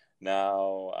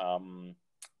 now,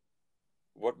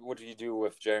 what do you do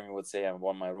if Jeremy would say, "I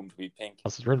want my room to be pink"?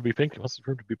 Wants his room to be pink. He wants his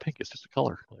room to be pink. It's just a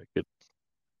color. Like it.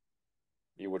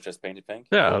 You would just paint it pink?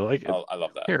 Yeah, Cool. like it I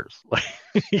love that. cares.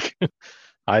 Like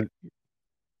I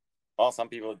Well, some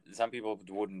people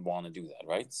wouldn't want to do that,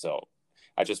 right? So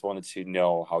I just wanted to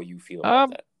know how you feel about um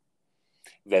that.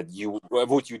 That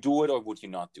would you do it or would you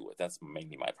not do it? That's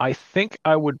mainly my I point. think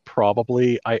I would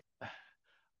probably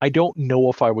I don't know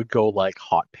if I would go like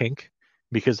hot pink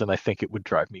because then I think it would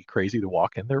drive me crazy to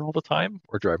walk in there all the time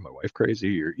or drive my wife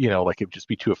crazy or like it'd just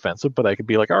be too offensive, but I could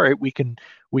be like, all right, we can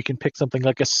pick something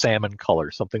like a salmon color,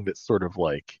 something that's sort of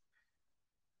like,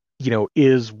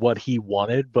 is what he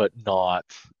wanted but not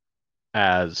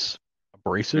as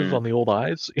abrasive Mm. on the old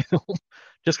eyes,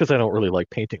 just because I don't really like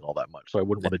painting all that much. So I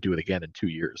wouldn't want to do it again in 2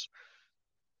 years.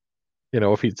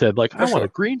 If he'd said like, I For want a sure.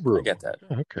 green I room, get I'm like,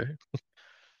 that. oh, okay.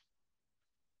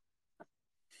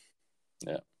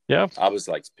 Yeah. Yeah. I was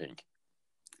like pink.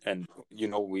 And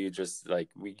we just like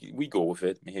we go with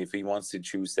it. If he wants to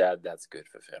choose that, that's good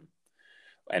for him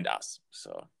and us.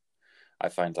 So I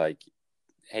find like,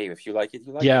 hey, if you like it,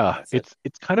 you like it. Yeah. That's it.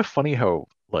 It's kind of funny how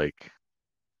like,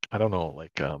 I don't know,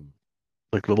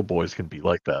 like little boys can be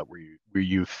like that, where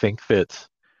you think that,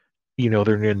 they're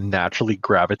going to naturally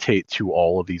gravitate to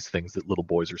all of these things that little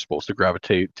boys are supposed to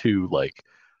gravitate to, like,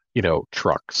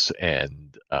 trucks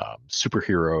and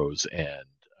superheroes and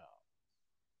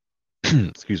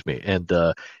excuse me, and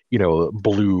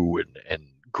blue and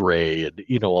gray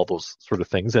and all those sort of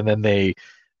things, and then they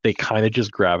kind of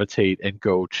just gravitate and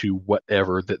go to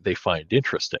whatever that they find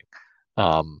interesting.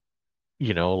 Um,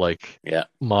 like Yeah.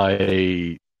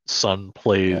 my son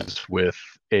plays with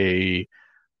a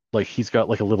like he's got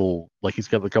like a little like he's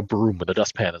got like a broom and a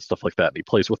dustpan and stuff like that, and he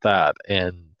plays with that,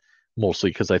 and mostly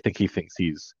because I think he thinks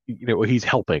he's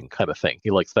helping kind of thing.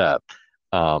 He likes that.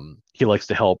 He likes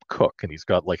to help cook, and he's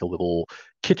got like a little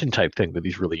kitchen type thing that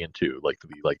he's really into, like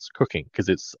that he likes cooking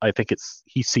because I think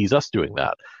he sees us doing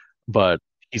that, but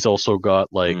he's also got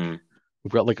like Mm.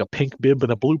 we've got like a pink bib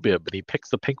and a blue bib, and he picks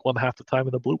the pink one half the time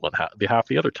and the blue one half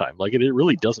the other time. Like it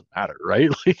really doesn't matter, right?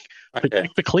 Like Okay.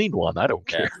 pick the clean one. I don't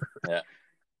Yeah. care. Yeah.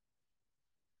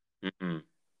 Mm-mm.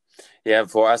 Yeah,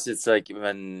 for us, it's like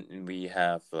when we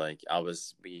have like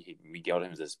we got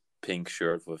him this pink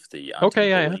shirt with the Okay,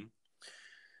 yeah, yeah. anti-bullying,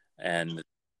 and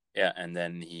yeah, and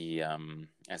then he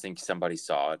I think somebody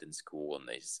saw it in school and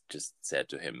they just said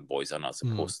to him, "Boys are not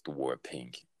supposed to wear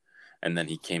pink." And then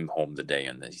he came home the day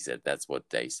and then he said, "That's what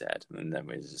they said." And then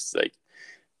we just like,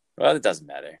 well, it doesn't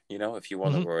matter, if you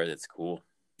want to wear it, it's cool.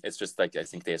 It's just like I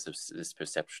think there's this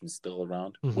perception still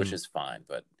around, which is fine,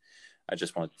 but. I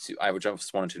just wanted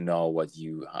to know what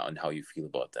you and how you feel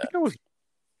about that.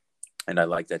 And I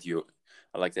like that you're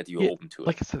open to it.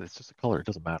 Like I said, it's just a color. It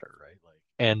doesn't matter, right? Like,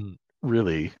 and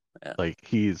really, like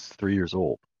he's 3 years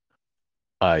old.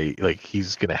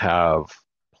 He's gonna have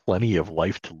plenty of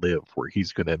life to live where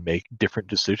he's gonna make different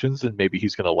decisions, and maybe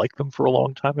he's gonna like them for a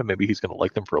long time, and maybe he's gonna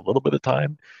like them for a little bit of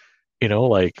time.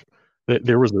 Like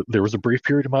there was a brief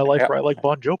period in my life where I liked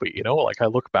Bon Jovi. Like I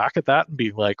look back at that and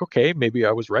being like, okay, maybe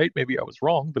I was right, maybe I was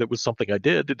wrong, but it was something I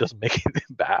did. It doesn't make it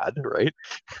bad, right?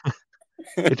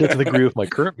 It doesn't agree with my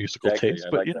current musical taste,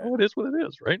 but it is what it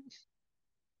is, right?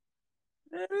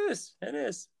 It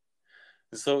is.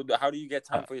 So how do you get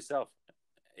time for yourself?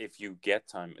 If you get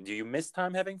time, do you miss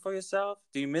time having for yourself?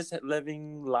 Do you miss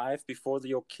living life before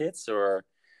your kids, or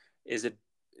is it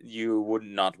you would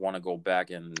not want to go back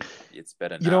and it's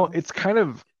better now? It's kind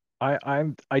of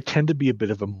I tend to be a bit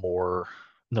of a more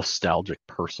nostalgic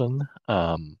person,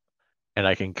 and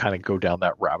I can kind of go down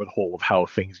that rabbit hole of how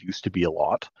things used to be a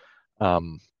lot.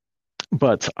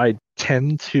 But I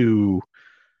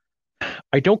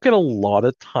don't get a lot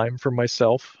of time for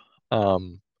myself.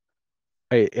 And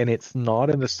it's not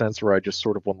in the sense where I just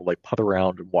sort of want to like put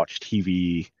around and watch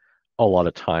TV a lot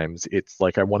of times. It's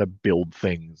like I want to build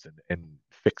things and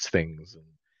fix things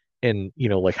and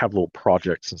like have little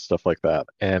projects and stuff like that.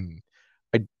 And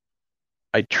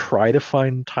I try to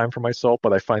find time for myself,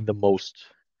 but I find the most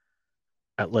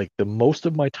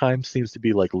of my time seems to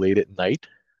be like late at night.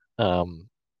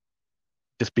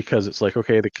 Just because it's like,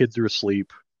 okay, the kids are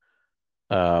asleep.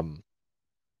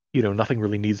 Nothing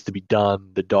really needs to be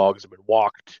done. The dogs have been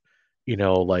walked,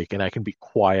 and I can be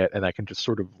quiet and I can just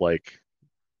sort of like,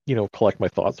 collect my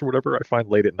thoughts or whatever. I find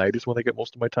late at night is when I get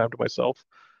most of my time to myself.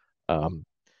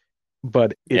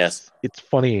 But it's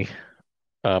funny.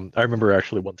 I remember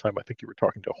actually one time, I think you were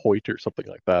talking to Hoyt or something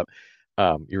like that.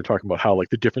 You were talking about how like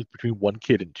the difference between one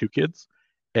kid and two kids.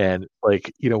 And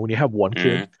like, when you have one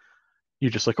kid,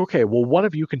 you're just like, okay, well, one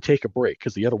of you can take a break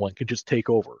because the other one can just take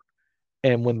over.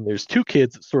 And when there's two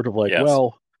kids, it's sort of like,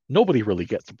 well, nobody really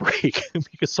gets a break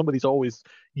because somebody's always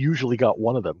usually got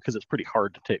one of them because it's pretty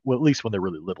hard to take. Well, at least when they're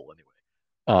really little,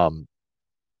 anyway.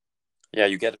 Yeah,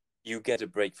 you get a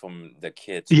break from the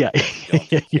kids. Yeah,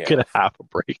 you get a half a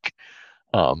break.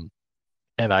 And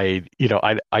I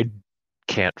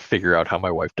can't figure out how my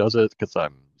wife does it because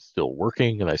I'm still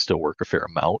working and I still work a fair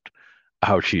amount.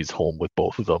 How she's home with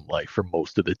both of them like for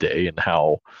most of the day and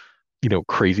how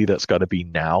crazy that's got to be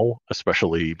now,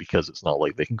 especially because it's not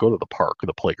like they can go to the park or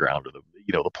the playground or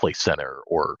the play center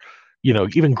or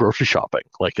even grocery shopping.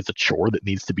 Like it's a chore that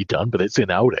needs to be done, but it's an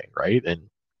outing, right?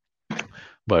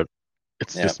 But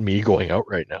it's just me going out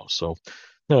right now, so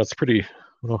no, it's pretty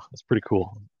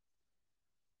cool.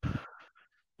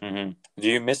 Mm-hmm. Do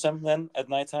you miss them then at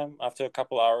nighttime after a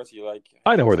couple hours? You like?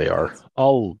 I know where they are.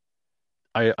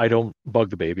 I don't bug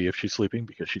the baby if she's sleeping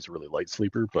because she's a really light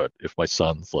sleeper. But if my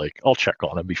son's like, I'll check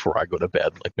on him before I go to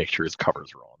bed, like make sure his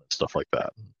covers are on and stuff like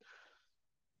that.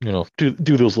 And,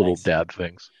 do those little dad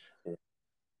things.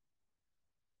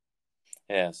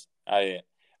 Yes, I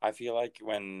feel like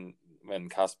when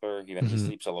Casper he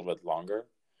sleeps a little bit longer,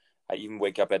 I even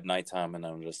wake up at nighttime and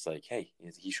I'm just like, hey,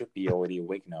 he should be already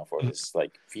awake now for this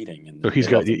like feeding. And so he's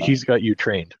got you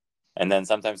trained. And then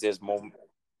sometimes there's more.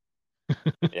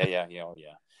 yeah.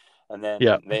 And then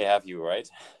they have you, right?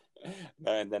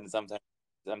 And then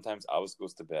sometimes Alice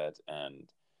goes to bed and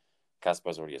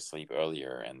Casper's already asleep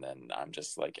earlier, and then I'm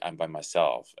just like I'm by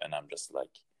myself, and I'm just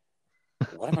like,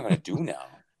 what am I gonna do now?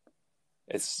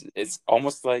 It's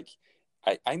almost like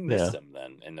I miss them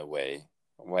then in a way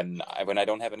when I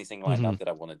don't have anything lined up that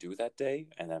I want to do that day,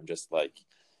 and I'm just like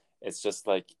it's just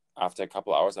like after a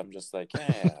couple hours, I'm just like,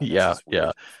 yeah, this Yeah, is yeah.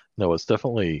 weird. No, it's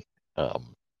definitely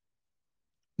um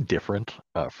different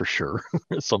for sure.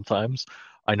 Sometimes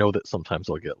I know that sometimes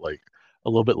I'll get like a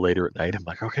little bit later at night. I'm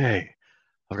like, okay,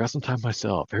 I've got some time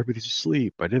myself. Everybody's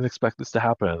asleep. I didn't expect this to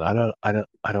happen. I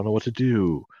don't know what to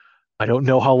do. I don't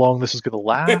know how long this is going to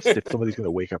last. If somebody's going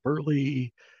to wake up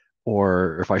early,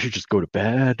 or if I should just go to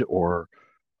bed, or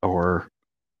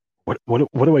what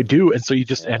do I do? And so you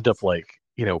just end up Yes. like,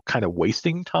 kind of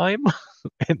wasting time,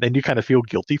 and then you kind of feel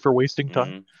guilty for wasting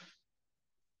time. Hmm.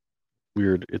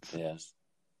 Weird. It's Yes.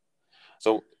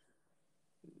 So,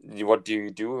 what do you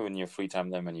do in your free time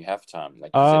then when you have time?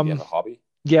 Like you said, you have um a hobby?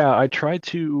 yeah, I try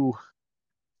to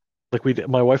like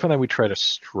my wife and I we try to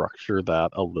structure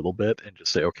that a little bit and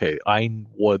just say, okay, I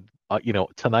would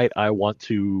tonight I want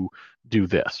to do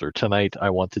this, or tonight I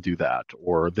want to do that,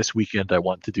 or this weekend I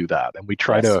want to do that, and we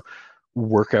try Yes. to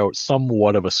work out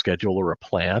somewhat of a schedule or a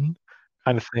plan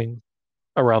kind of thing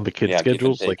around the kids' Yeah, give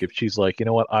and schedules. Like take. if she's like, you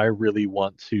know what, I really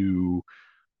want to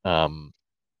um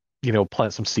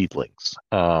plant some seedlings.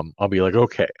 I'll be like,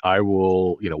 okay, I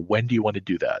will, when do you want to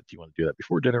do that? Do you want to do that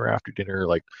before dinner, after dinner?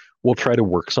 Like, we'll try to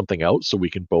work something out so we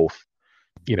can both,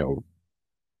 you know,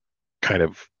 kind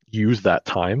of use that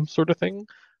time sort of thing.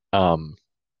 Um,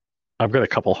 I've got a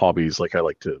couple hobbies. Like, I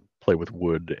like to play with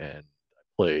wood and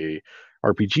play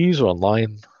RPGs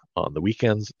online on the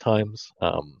weekends at times.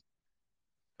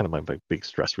 Kind of my big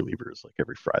stress relievers. Like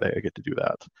every Friday, I get to do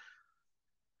that.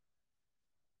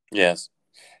 Yes.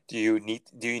 Do you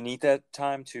need that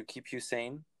time to keep you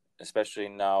sane, especially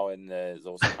now in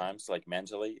those times, like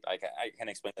mentally? Like I can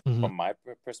explain it Hmm. from my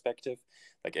perspective.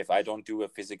 Like if I don't do a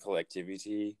physical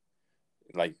activity,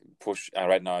 like push,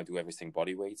 right now I do everything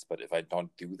body weights, but if I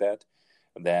don't do that,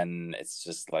 then it's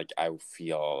just like I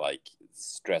feel like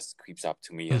stress creeps up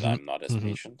to me and Hmm. I'm not as Hmm.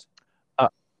 patient. Uh,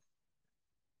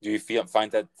 Do you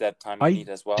find that time you I need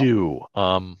as well? do.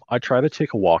 I try to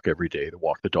take a walk every day, to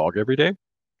walk the dog every day.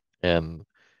 And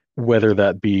whether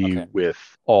that be Okay. with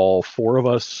all four of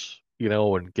us,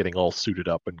 and getting all suited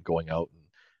up and going out and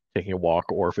taking a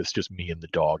walk, or if it's just me and the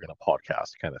dog and a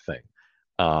podcast kind of thing.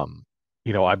 Um,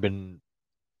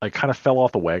 I kind of fell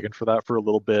off the wagon for that for a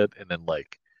little bit, and then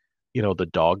like, the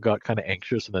dog got kind of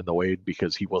anxious and annoyed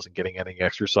because he wasn't getting any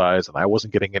exercise and I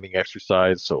wasn't getting any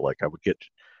exercise, so like I would get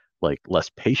like less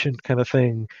patient kind of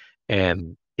thing.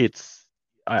 And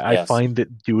I Yes. find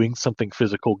that doing something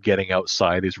physical, getting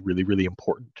outside is really, really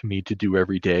important to me to do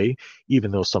every day,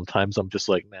 even though sometimes I'm just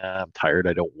like, nah, I'm tired,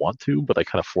 I don't want to, but I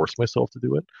kind of force myself to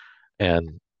do it.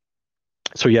 And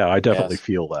so yeah, I definitely Yes.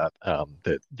 feel that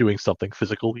that doing something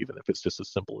physical, even if it's just as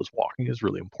simple as walking, is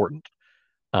really important.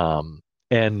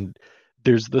 And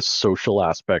there's this social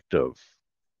aspect of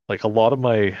like a lot of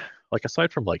my, like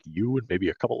aside from like you and maybe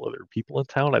a couple other people in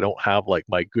town, I don't have like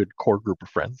my good core group of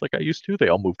friends like I used to. They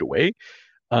all moved away.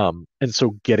 And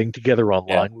so getting together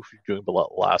Yeah. online, which we've been doing the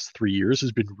last 3 years,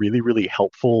 has been really, really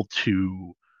helpful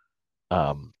to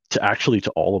actually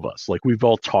to all of us. Like we've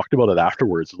all talked about it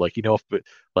afterwards. Like,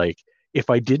 like if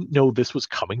I didn't know this was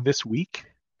coming this week,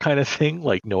 kind of thing,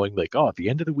 like knowing like, oh, at the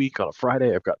end of the week on a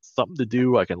Friday, I've got something to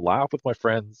do, I can laugh with my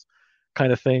friends,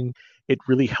 kind of thing. It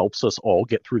really helps us all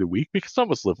get through the week because some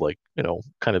of us live like,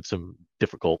 kind of some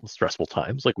difficult and stressful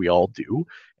times, like we all do.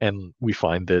 And we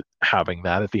find that having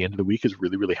that at the end of the week is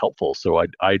really, really helpful. So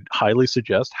I'd highly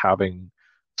suggest having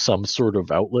some sort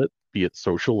of outlet, be it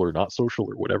social or not social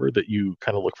or whatever, that you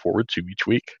kind of look forward to each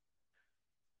week.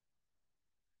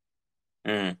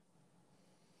 Mm.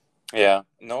 Yeah.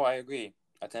 No, I agree.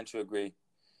 I tend to agree.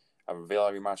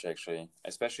 Very much actually,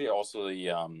 especially also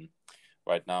the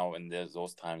right now in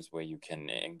those times where you can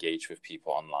engage with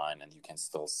people online and you can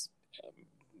still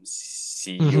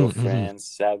see your Hmm. Hmm.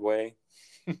 friends that way.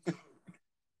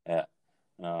 Yeah,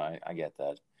 no, I get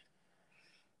that.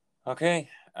 Okay,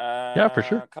 Yeah, for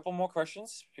sure. a couple more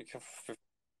questions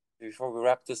before we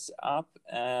wrap this up.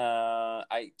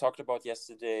 I talked about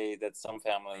yesterday that some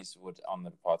families would on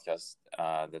the podcast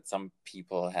that some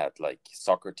people had like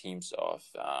soccer teams of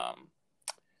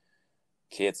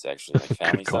kids actually like Good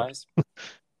family God. size.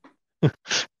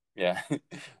 Yeah.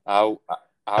 how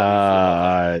how do you feel about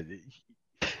that? Uh,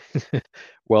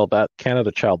 well, that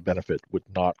Canada Child Benefit would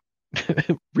not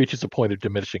reaches a point of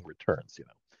diminishing returns,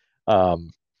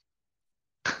 Um,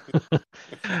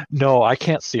 no, I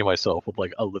can't see myself with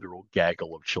like a literal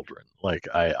gaggle of children. Like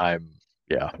yeah.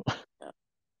 Yeah.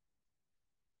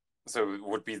 So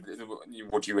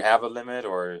would you have a limit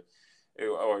or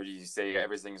do you say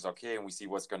everything's okay and we see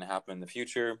what's going to happen in the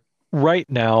future? Right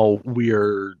now we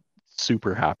are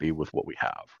super happy with what we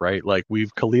have, right? Like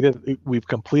we've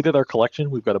completed our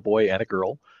collection. We've got a boy and a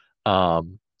girl.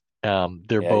 Um,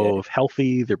 They're Yeah, yeah, both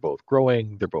healthy, they're both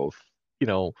growing, they're both, you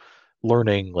know,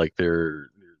 learning, like they're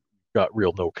got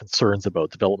real no concerns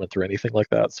about development or anything like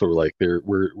that. So like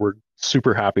we're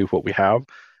super happy with what we have.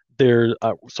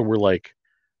 So we're like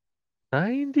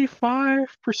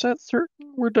 95%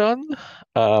 certain we're done.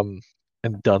 Um,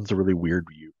 and done's a really weird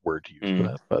word to use for mm,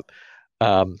 that, but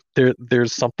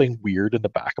there's something weird in the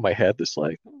back of my head that's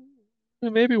like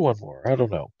maybe one more. I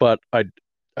don't know, but I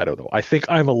don't know. I think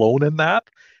I'm alone in that,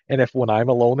 and if when I'm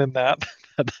alone in that,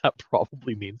 that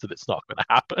probably means that it's not going to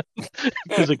happen.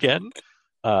 Because again,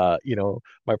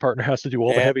 my partner has to do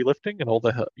all the yeah. heavy lifting and all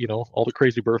the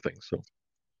crazy birthing. So.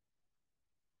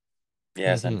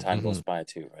 Yes, and Hmm. time Hmm. goes by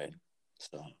too, right?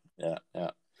 So yeah,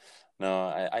 yeah. No,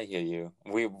 I hear you.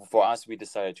 For us, we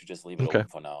decided to just leave it Okay. open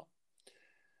for now.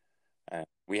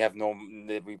 We have no,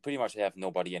 we pretty much have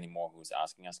nobody anymore who's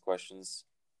asking us questions.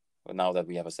 But now that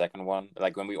we have a second one,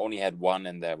 like when we only had one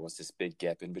and there was this big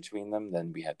gap in between them,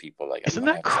 then we had people like, "Are you Isn't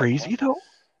gonna that have a second crazy one?" though?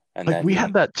 And Like then we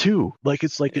had we, that too. Like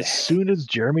it's like as soon as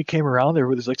Jeremy came around,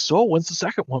 everybody's like, "So when's the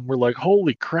second one?" We're like,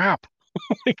 "Holy crap!"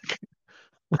 like,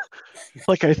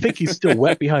 like I think he's still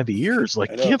wet behind the ears.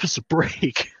 Like, I know. give us a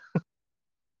break.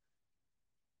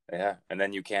 Yeah, and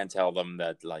then you can't tell them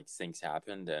that like things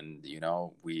happened, and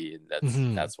we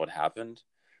Hmm. that's what happened.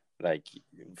 Like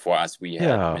for us, we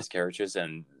had Yeah. miscarriages,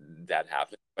 and that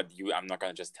happened. But I'm not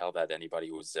gonna just tell that to anybody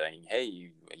who's saying, "Hey,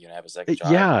 you have a second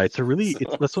child." Yeah, it's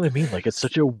So, that's what I mean. Like it's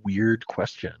such a weird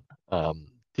question.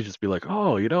 To just be like,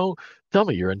 "Oh, tell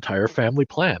me your entire family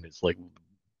plan." It's like,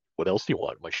 what else do you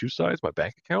want? My shoe size, my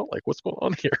bank account? Like what's going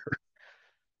on here?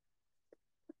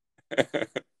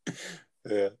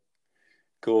 yeah,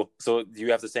 cool. So do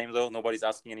you have the same though? Nobody's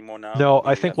asking anymore now. No,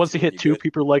 I You think have once you two, and hit you're two, good.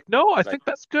 people are like, "No, I Like, think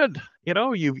that's good."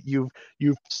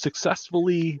 You've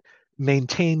successfully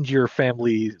maintained your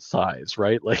family size,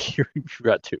 right? Like you've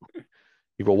got two.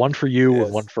 You've got one for you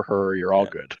and one yes, for her. You're all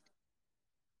yeah, good.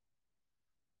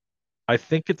 I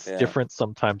think it's yeah. different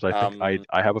sometimes. I think I Um,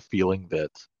 I have a feeling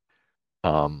that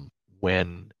um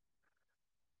when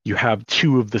you have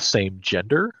two of the same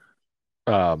gender,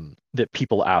 that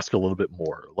people ask a little bit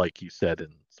more, like you said in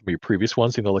some of your previous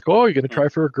ones, like, "Oh, you're gonna hmm, try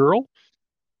for a girl?"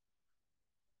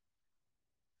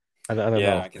 I don't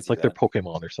yeah, know. I can It's see like their that.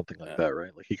 Pokemon or something like Yeah, that,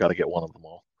 right? Like you got to get one of them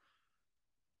all.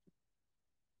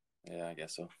 yeah, I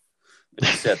guess so. But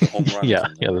you said the home run or Yeah,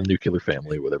 something, yeah, the right? nuclear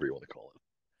family, whatever you want to call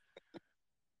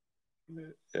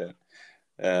Yeah.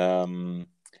 Um,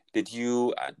 did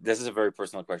you? This is a very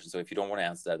personal question, so if you don't want to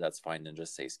answer that, that's fine. Then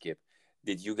just say skip.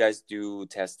 Did you guys do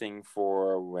testing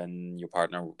for when your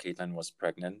partner Caitlin was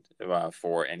pregnant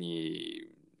for any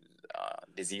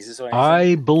diseases or it. anything?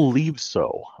 I believe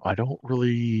so. I don't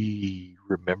really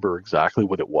remember exactly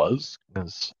what it was,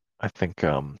 because I think,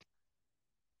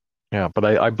 yeah, but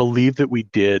I believe that we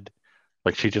did.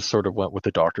 Like she just sort of went with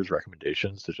the doctor's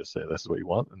recommendations to just say this is what you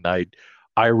want, and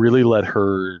I really let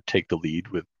her take the lead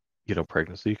with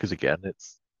pregnancy, because again,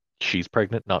 she's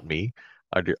pregnant, not me.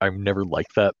 I'm never like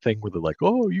that thing where they're like,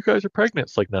 "Oh, you guys are pregnant."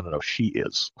 It's like, no, no, no, she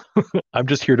is. I'm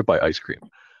just here to buy ice cream,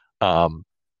 um,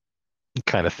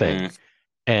 kind of thing. Mm,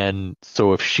 And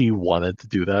so if she wanted to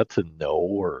do that to know,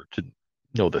 or to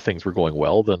know that things were going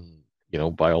well, then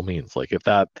by all means. Like if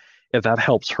that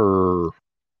helps her,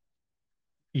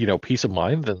 peace of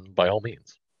mind, then by all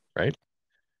means, right?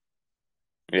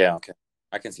 yeah, okay,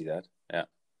 I can see that. Yeah,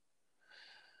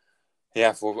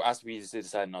 yeah. For us, we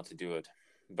decided not to do it,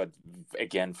 but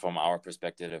again, from our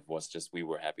perspective, it was just we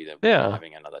were happy that we were Yeah.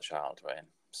 having another child, right?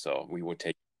 So we would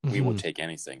Hmm. take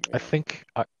anything I really. think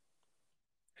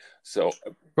So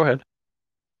Go ahead.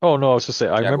 Oh no, I was just say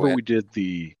I yeah, go remember ahead. we did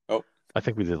the Oh, I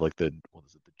think we did like the what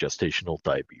is it, the gestational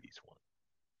diabetes one.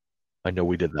 I know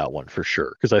we did that one for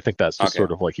sure, because I think that's just okay.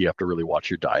 sort of like you have to really watch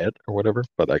your diet or whatever,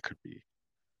 but I could be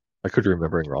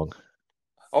remembering wrong.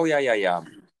 Oh yeah, yeah, yeah.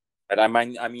 But I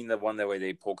mean the one that where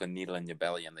they poke a needle in your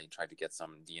belly and they try to get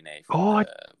some DNA from Oh, I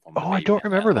the I baby don't and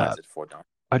remember analyze that. it for Down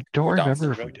I don't for Down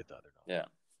remember if we syndrome. did that or Yeah,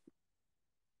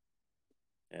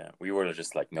 yeah. We were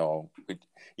just like, no.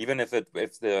 Even if the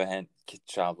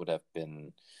child would have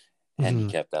been not. Hmm.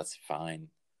 handicapped, that's fine.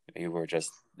 We were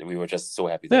just so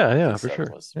happy that Yeah, yeah, for Lisa sure.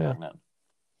 was Yeah. pregnant.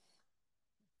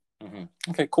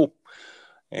 Okay, cool.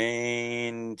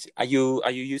 And are you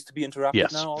used to be interrupted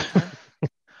Yes. now all the time?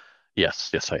 Yes,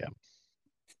 yes, I am.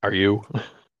 Are you?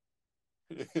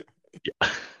 Yeah.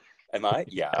 Am I?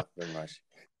 Yeah. Yeah, very much.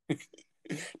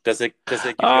 Does it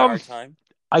give you a Um, hard time?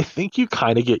 I think you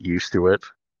kind of get used to it.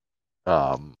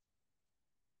 Um,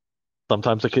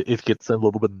 Sometimes it gets a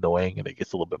little bit annoying and it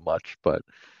gets a little bit much, but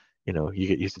you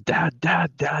get used to dad,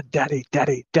 dad, dad, daddy,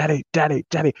 daddy, daddy, daddy,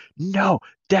 daddy, no,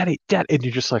 daddy, dad, and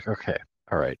you're just like, okay,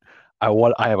 all right.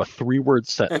 I have a 3-word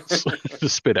sentence to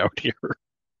spit out here.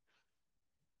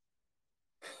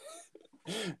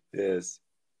 Yes,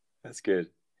 that's good.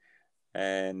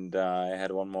 And I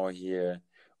had one more here.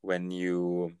 When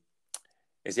you,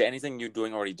 is there anything you're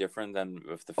doing already different than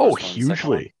with the Oh, first one and the second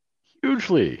one?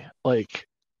 hugely. Like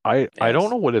I don't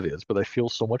Yes. know what it is, but I feel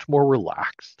so much more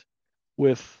relaxed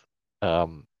with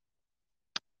um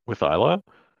with Isla.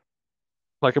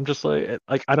 Like I'm just like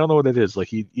I don't know what it is.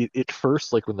 Like you at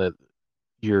first, like when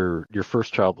your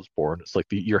first child was born, it's like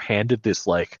you're handed this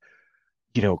like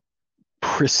you know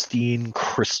pristine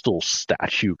crystal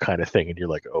statue kind of thing, and you're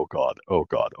like, oh God, oh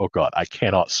God, oh God, I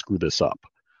cannot screw this up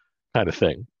kind of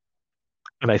thing.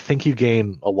 And I think you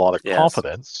gain a lot of Yes.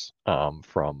 confidence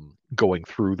from going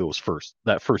through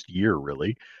that first year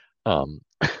really. Um,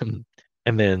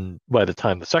 and then by the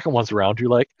time the second one's around, you're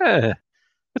like,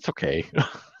 it's okay.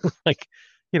 Like,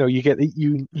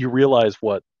 you realize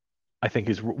what I think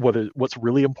is what's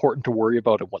really important to worry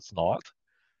about and what's not,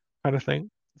 kind of thing.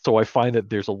 So I find that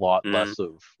there's a lot Mm, less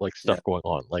of like yeah. stuff going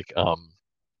on. Like,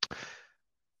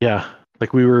 yeah,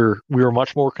 like we were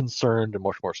much more concerned and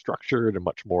much more structured and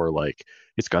much more like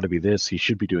it's got to be this. He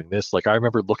should be doing this. Like I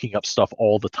remember looking up stuff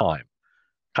all the time,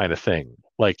 kind of thing.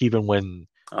 Like even when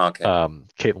Okay.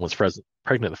 Caitlin was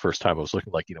pregnant the first time, I was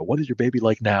looking like, what is your baby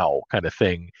like now, kind of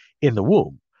thing in the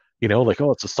womb. Like,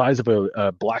 oh, it's the size of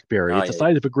a blackberry. Oh It's the yeah.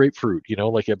 size of a grapefruit.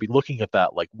 Like I'd be looking at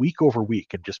that like week over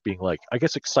week and just being like, I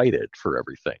guess excited for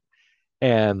everything.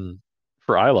 And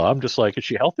for Isla, I'm just like, is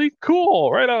she healthy?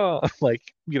 Cool, right on. Like,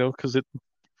 because it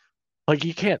like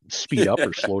you can't speed up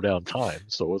or slow down time.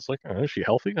 So it's like, is she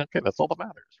healthy? Okay, that's all that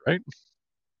matters, right?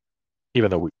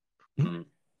 Even though we, Hmm? Mm.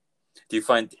 Do you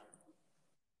find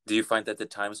do you find that the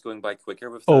time is going by quicker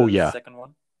with Oh the yeah, second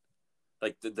one?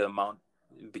 Like the amount,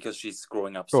 because she's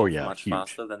growing up oh so yeah, much huge,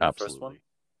 faster than the first one? absolutely.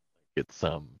 It's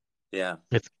Yeah.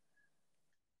 it's.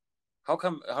 How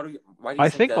come? Why do you I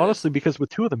think think that is? honestly because with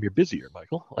two of them you're busier,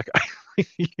 Michael. Like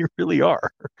you really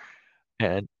are,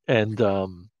 and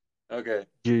Okay.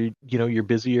 you're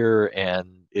busier,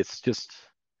 and it's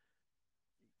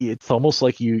almost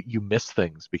like you miss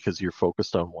things because you're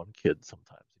focused on one kid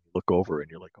sometimes. You look over and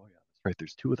you're like, oh yeah, that's right.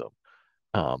 There's two of them.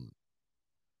 Um,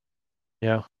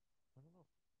 yeah.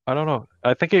 I don't know.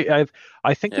 I think it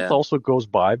Yeah. also goes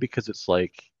by because it's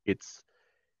like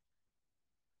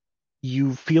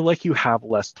you feel like you have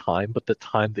less time, but the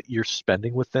time that you're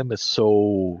spending with them is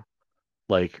so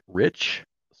like rich,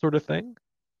 sort of thing,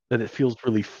 that it feels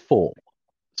really full.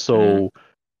 Mm. So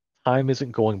time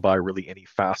isn't going by really any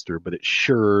faster, but it's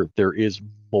sure there is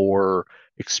more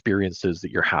experiences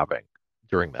that you're having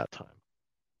during that time.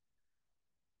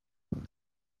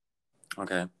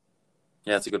 Okay.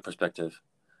 Yeah, it's a good perspective.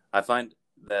 I find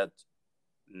that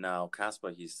now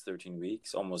Casper, he's 13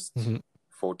 weeks, almost Hmm.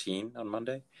 14 on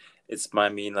Monday. It's I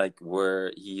mean like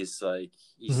where he's like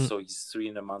Hmm. he's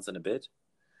 3 months and a bit,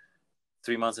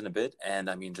 3 months and a bit, and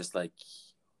I mean just like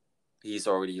he's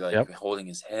already like Yep. holding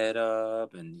his head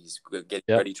up and he's getting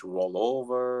Yep. ready to roll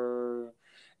over,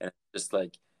 and just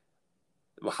like,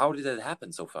 well, how did that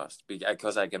happen so fast?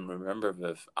 Because I can remember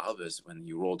with Alvis when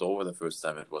he rolled over the first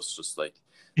time, it was just like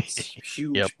this Yep.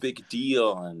 huge big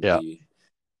deal, and Yeah.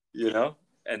 you know,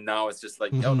 and now it's just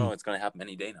like, oh Hmm. no, it's gonna happen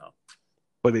any day now.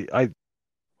 But what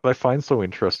I find so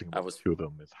interesting I about the was, two of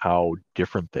them is how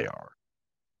different they are.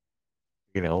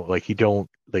 Like you don't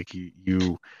like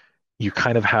you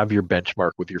kind of have your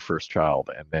benchmark with your first child,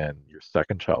 and then your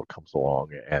second child comes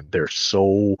along, and they're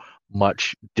so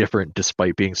much different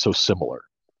despite being so similar.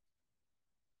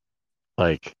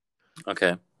 Like,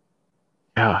 okay.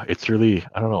 yeah, it's really,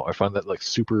 I don't know. I find that like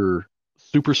super,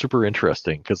 super, super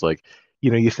interesting because like,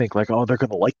 you think like, oh, they're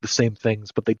gonna like the same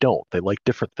things, but they don't. They like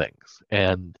different things,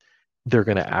 and they're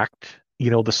gonna act,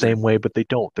 the same way, but they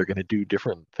don't. They're gonna do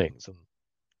different things, and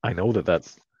I know that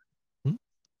that's. Hmm?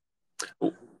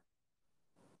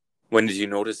 When did you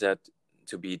notice that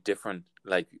to be different?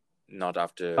 Like, not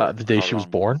after The day how she was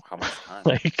long? born, How much time?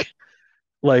 like,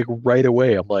 like right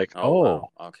away, I'm like, Oh oh, wow.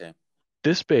 Okay.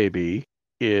 this baby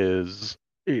is,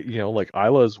 like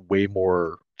Isla's way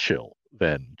more chill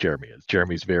than Jeremy is.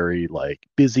 Jeremy's very like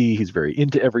busy. He's very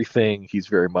into everything. He's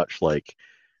very much like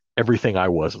everything I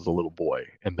was as a little boy,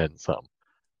 and then some.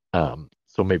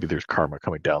 So maybe there's karma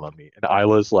coming down on me. And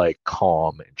Isla's like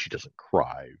calm and she doesn't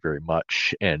cry very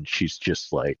much, and she's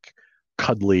just like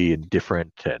cuddly and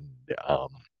different. And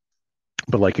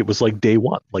but like it was like day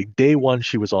one. Like day one,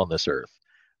 she was on this earth.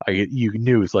 You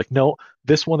knew it's like no,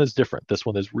 this one is different. This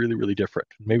one is really really different.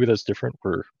 Maybe that's different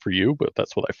for you, but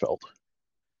that's what I felt.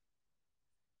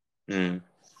 Mm.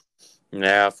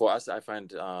 Yeah, for us, I find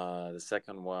the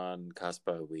second one,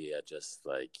 Casper, we are just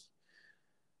like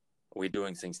we're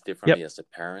doing things differently as the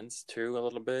parents too, a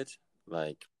little bit.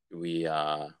 Like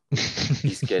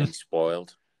he's getting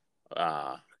spoiled.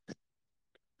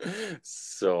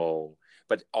 So,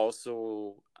 but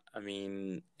also, I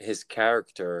mean, his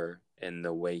character and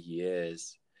the way he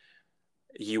is,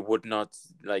 he would not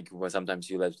like. Well, sometimes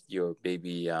you let your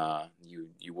baby,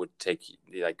 you would take,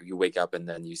 like, you wake up and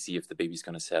then you see if the baby's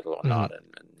gonna settle or not, and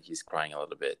he's crying a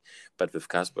little bit. But with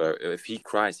Casper, if he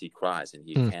cries, and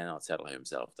he cannot settle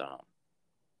himself down.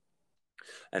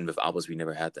 And with Albus, we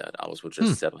never had that. Albus would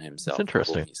just settle himself. That's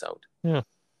interesting. He's out. Yeah.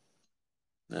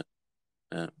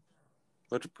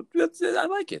 But I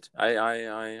like it.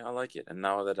 I like it. And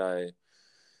now that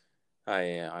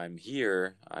I'm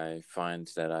here, I find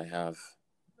that I have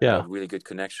a really good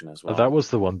connection as well. That was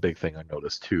the one big thing I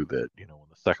noticed too, that, you know, when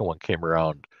the second one came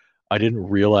around, I didn't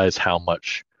realize how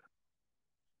much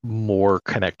more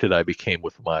connected I became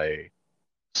with my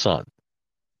son,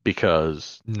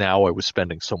 because now I was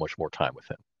spending so much more time with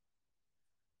him,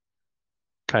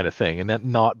 kind of thing. And that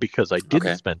not because I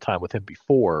didn't spend time with him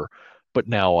before, but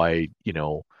now it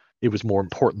was more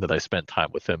important that I spent time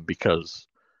with him, because,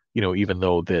 you know, even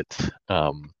though that,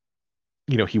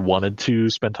 you know, he wanted to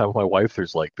spend time with my wife,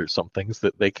 there's some things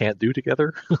that they can't do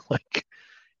together, like,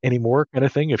 anymore, kind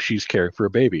of thing, if she's caring for a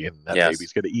baby and that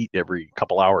baby's going to eat every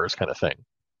couple hours, kind of thing.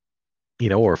 You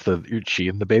know, or if she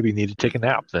and the baby need to take a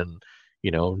nap, then,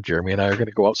 you know, Jeremy and I are going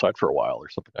to go outside for a while or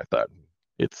something like that.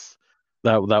 It's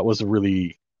that was a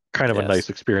really kind of a nice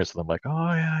experience. And I'm like,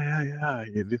 oh yeah.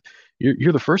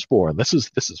 You're the firstborn. This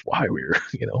is why we're,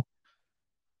 you know.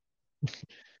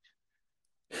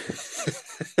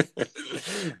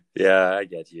 Yeah, I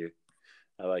get you.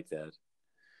 I like that.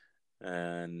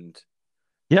 And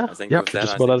yeah,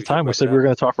 just about out of time. We said we were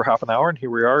going to talk for half an hour, and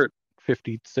here we are at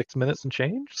 56 minutes and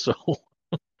change. So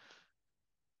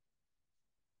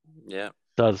yeah, it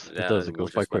does. It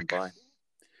goes by quick.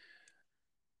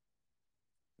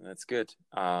 That's good.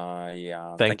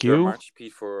 Thank you very much,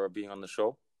 Pete, for being on the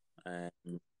show.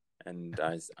 And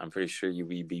I'm pretty sure you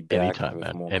will be back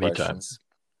with more questions.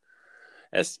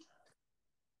 As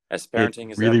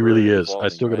parenting is really is. I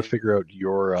still got to figure out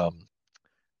your.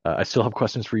 I still have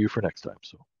questions for you for next time,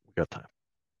 so we got time.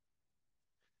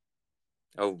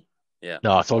 Oh yeah.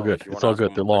 No, it's all good. It's all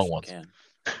good. They're long ones.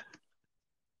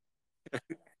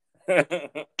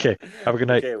 Okay. Have a good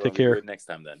night. Okay, Take care. Next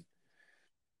time then.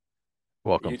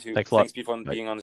 Welcome. You too. Thanks a lot. Thanks, Pete, for being on the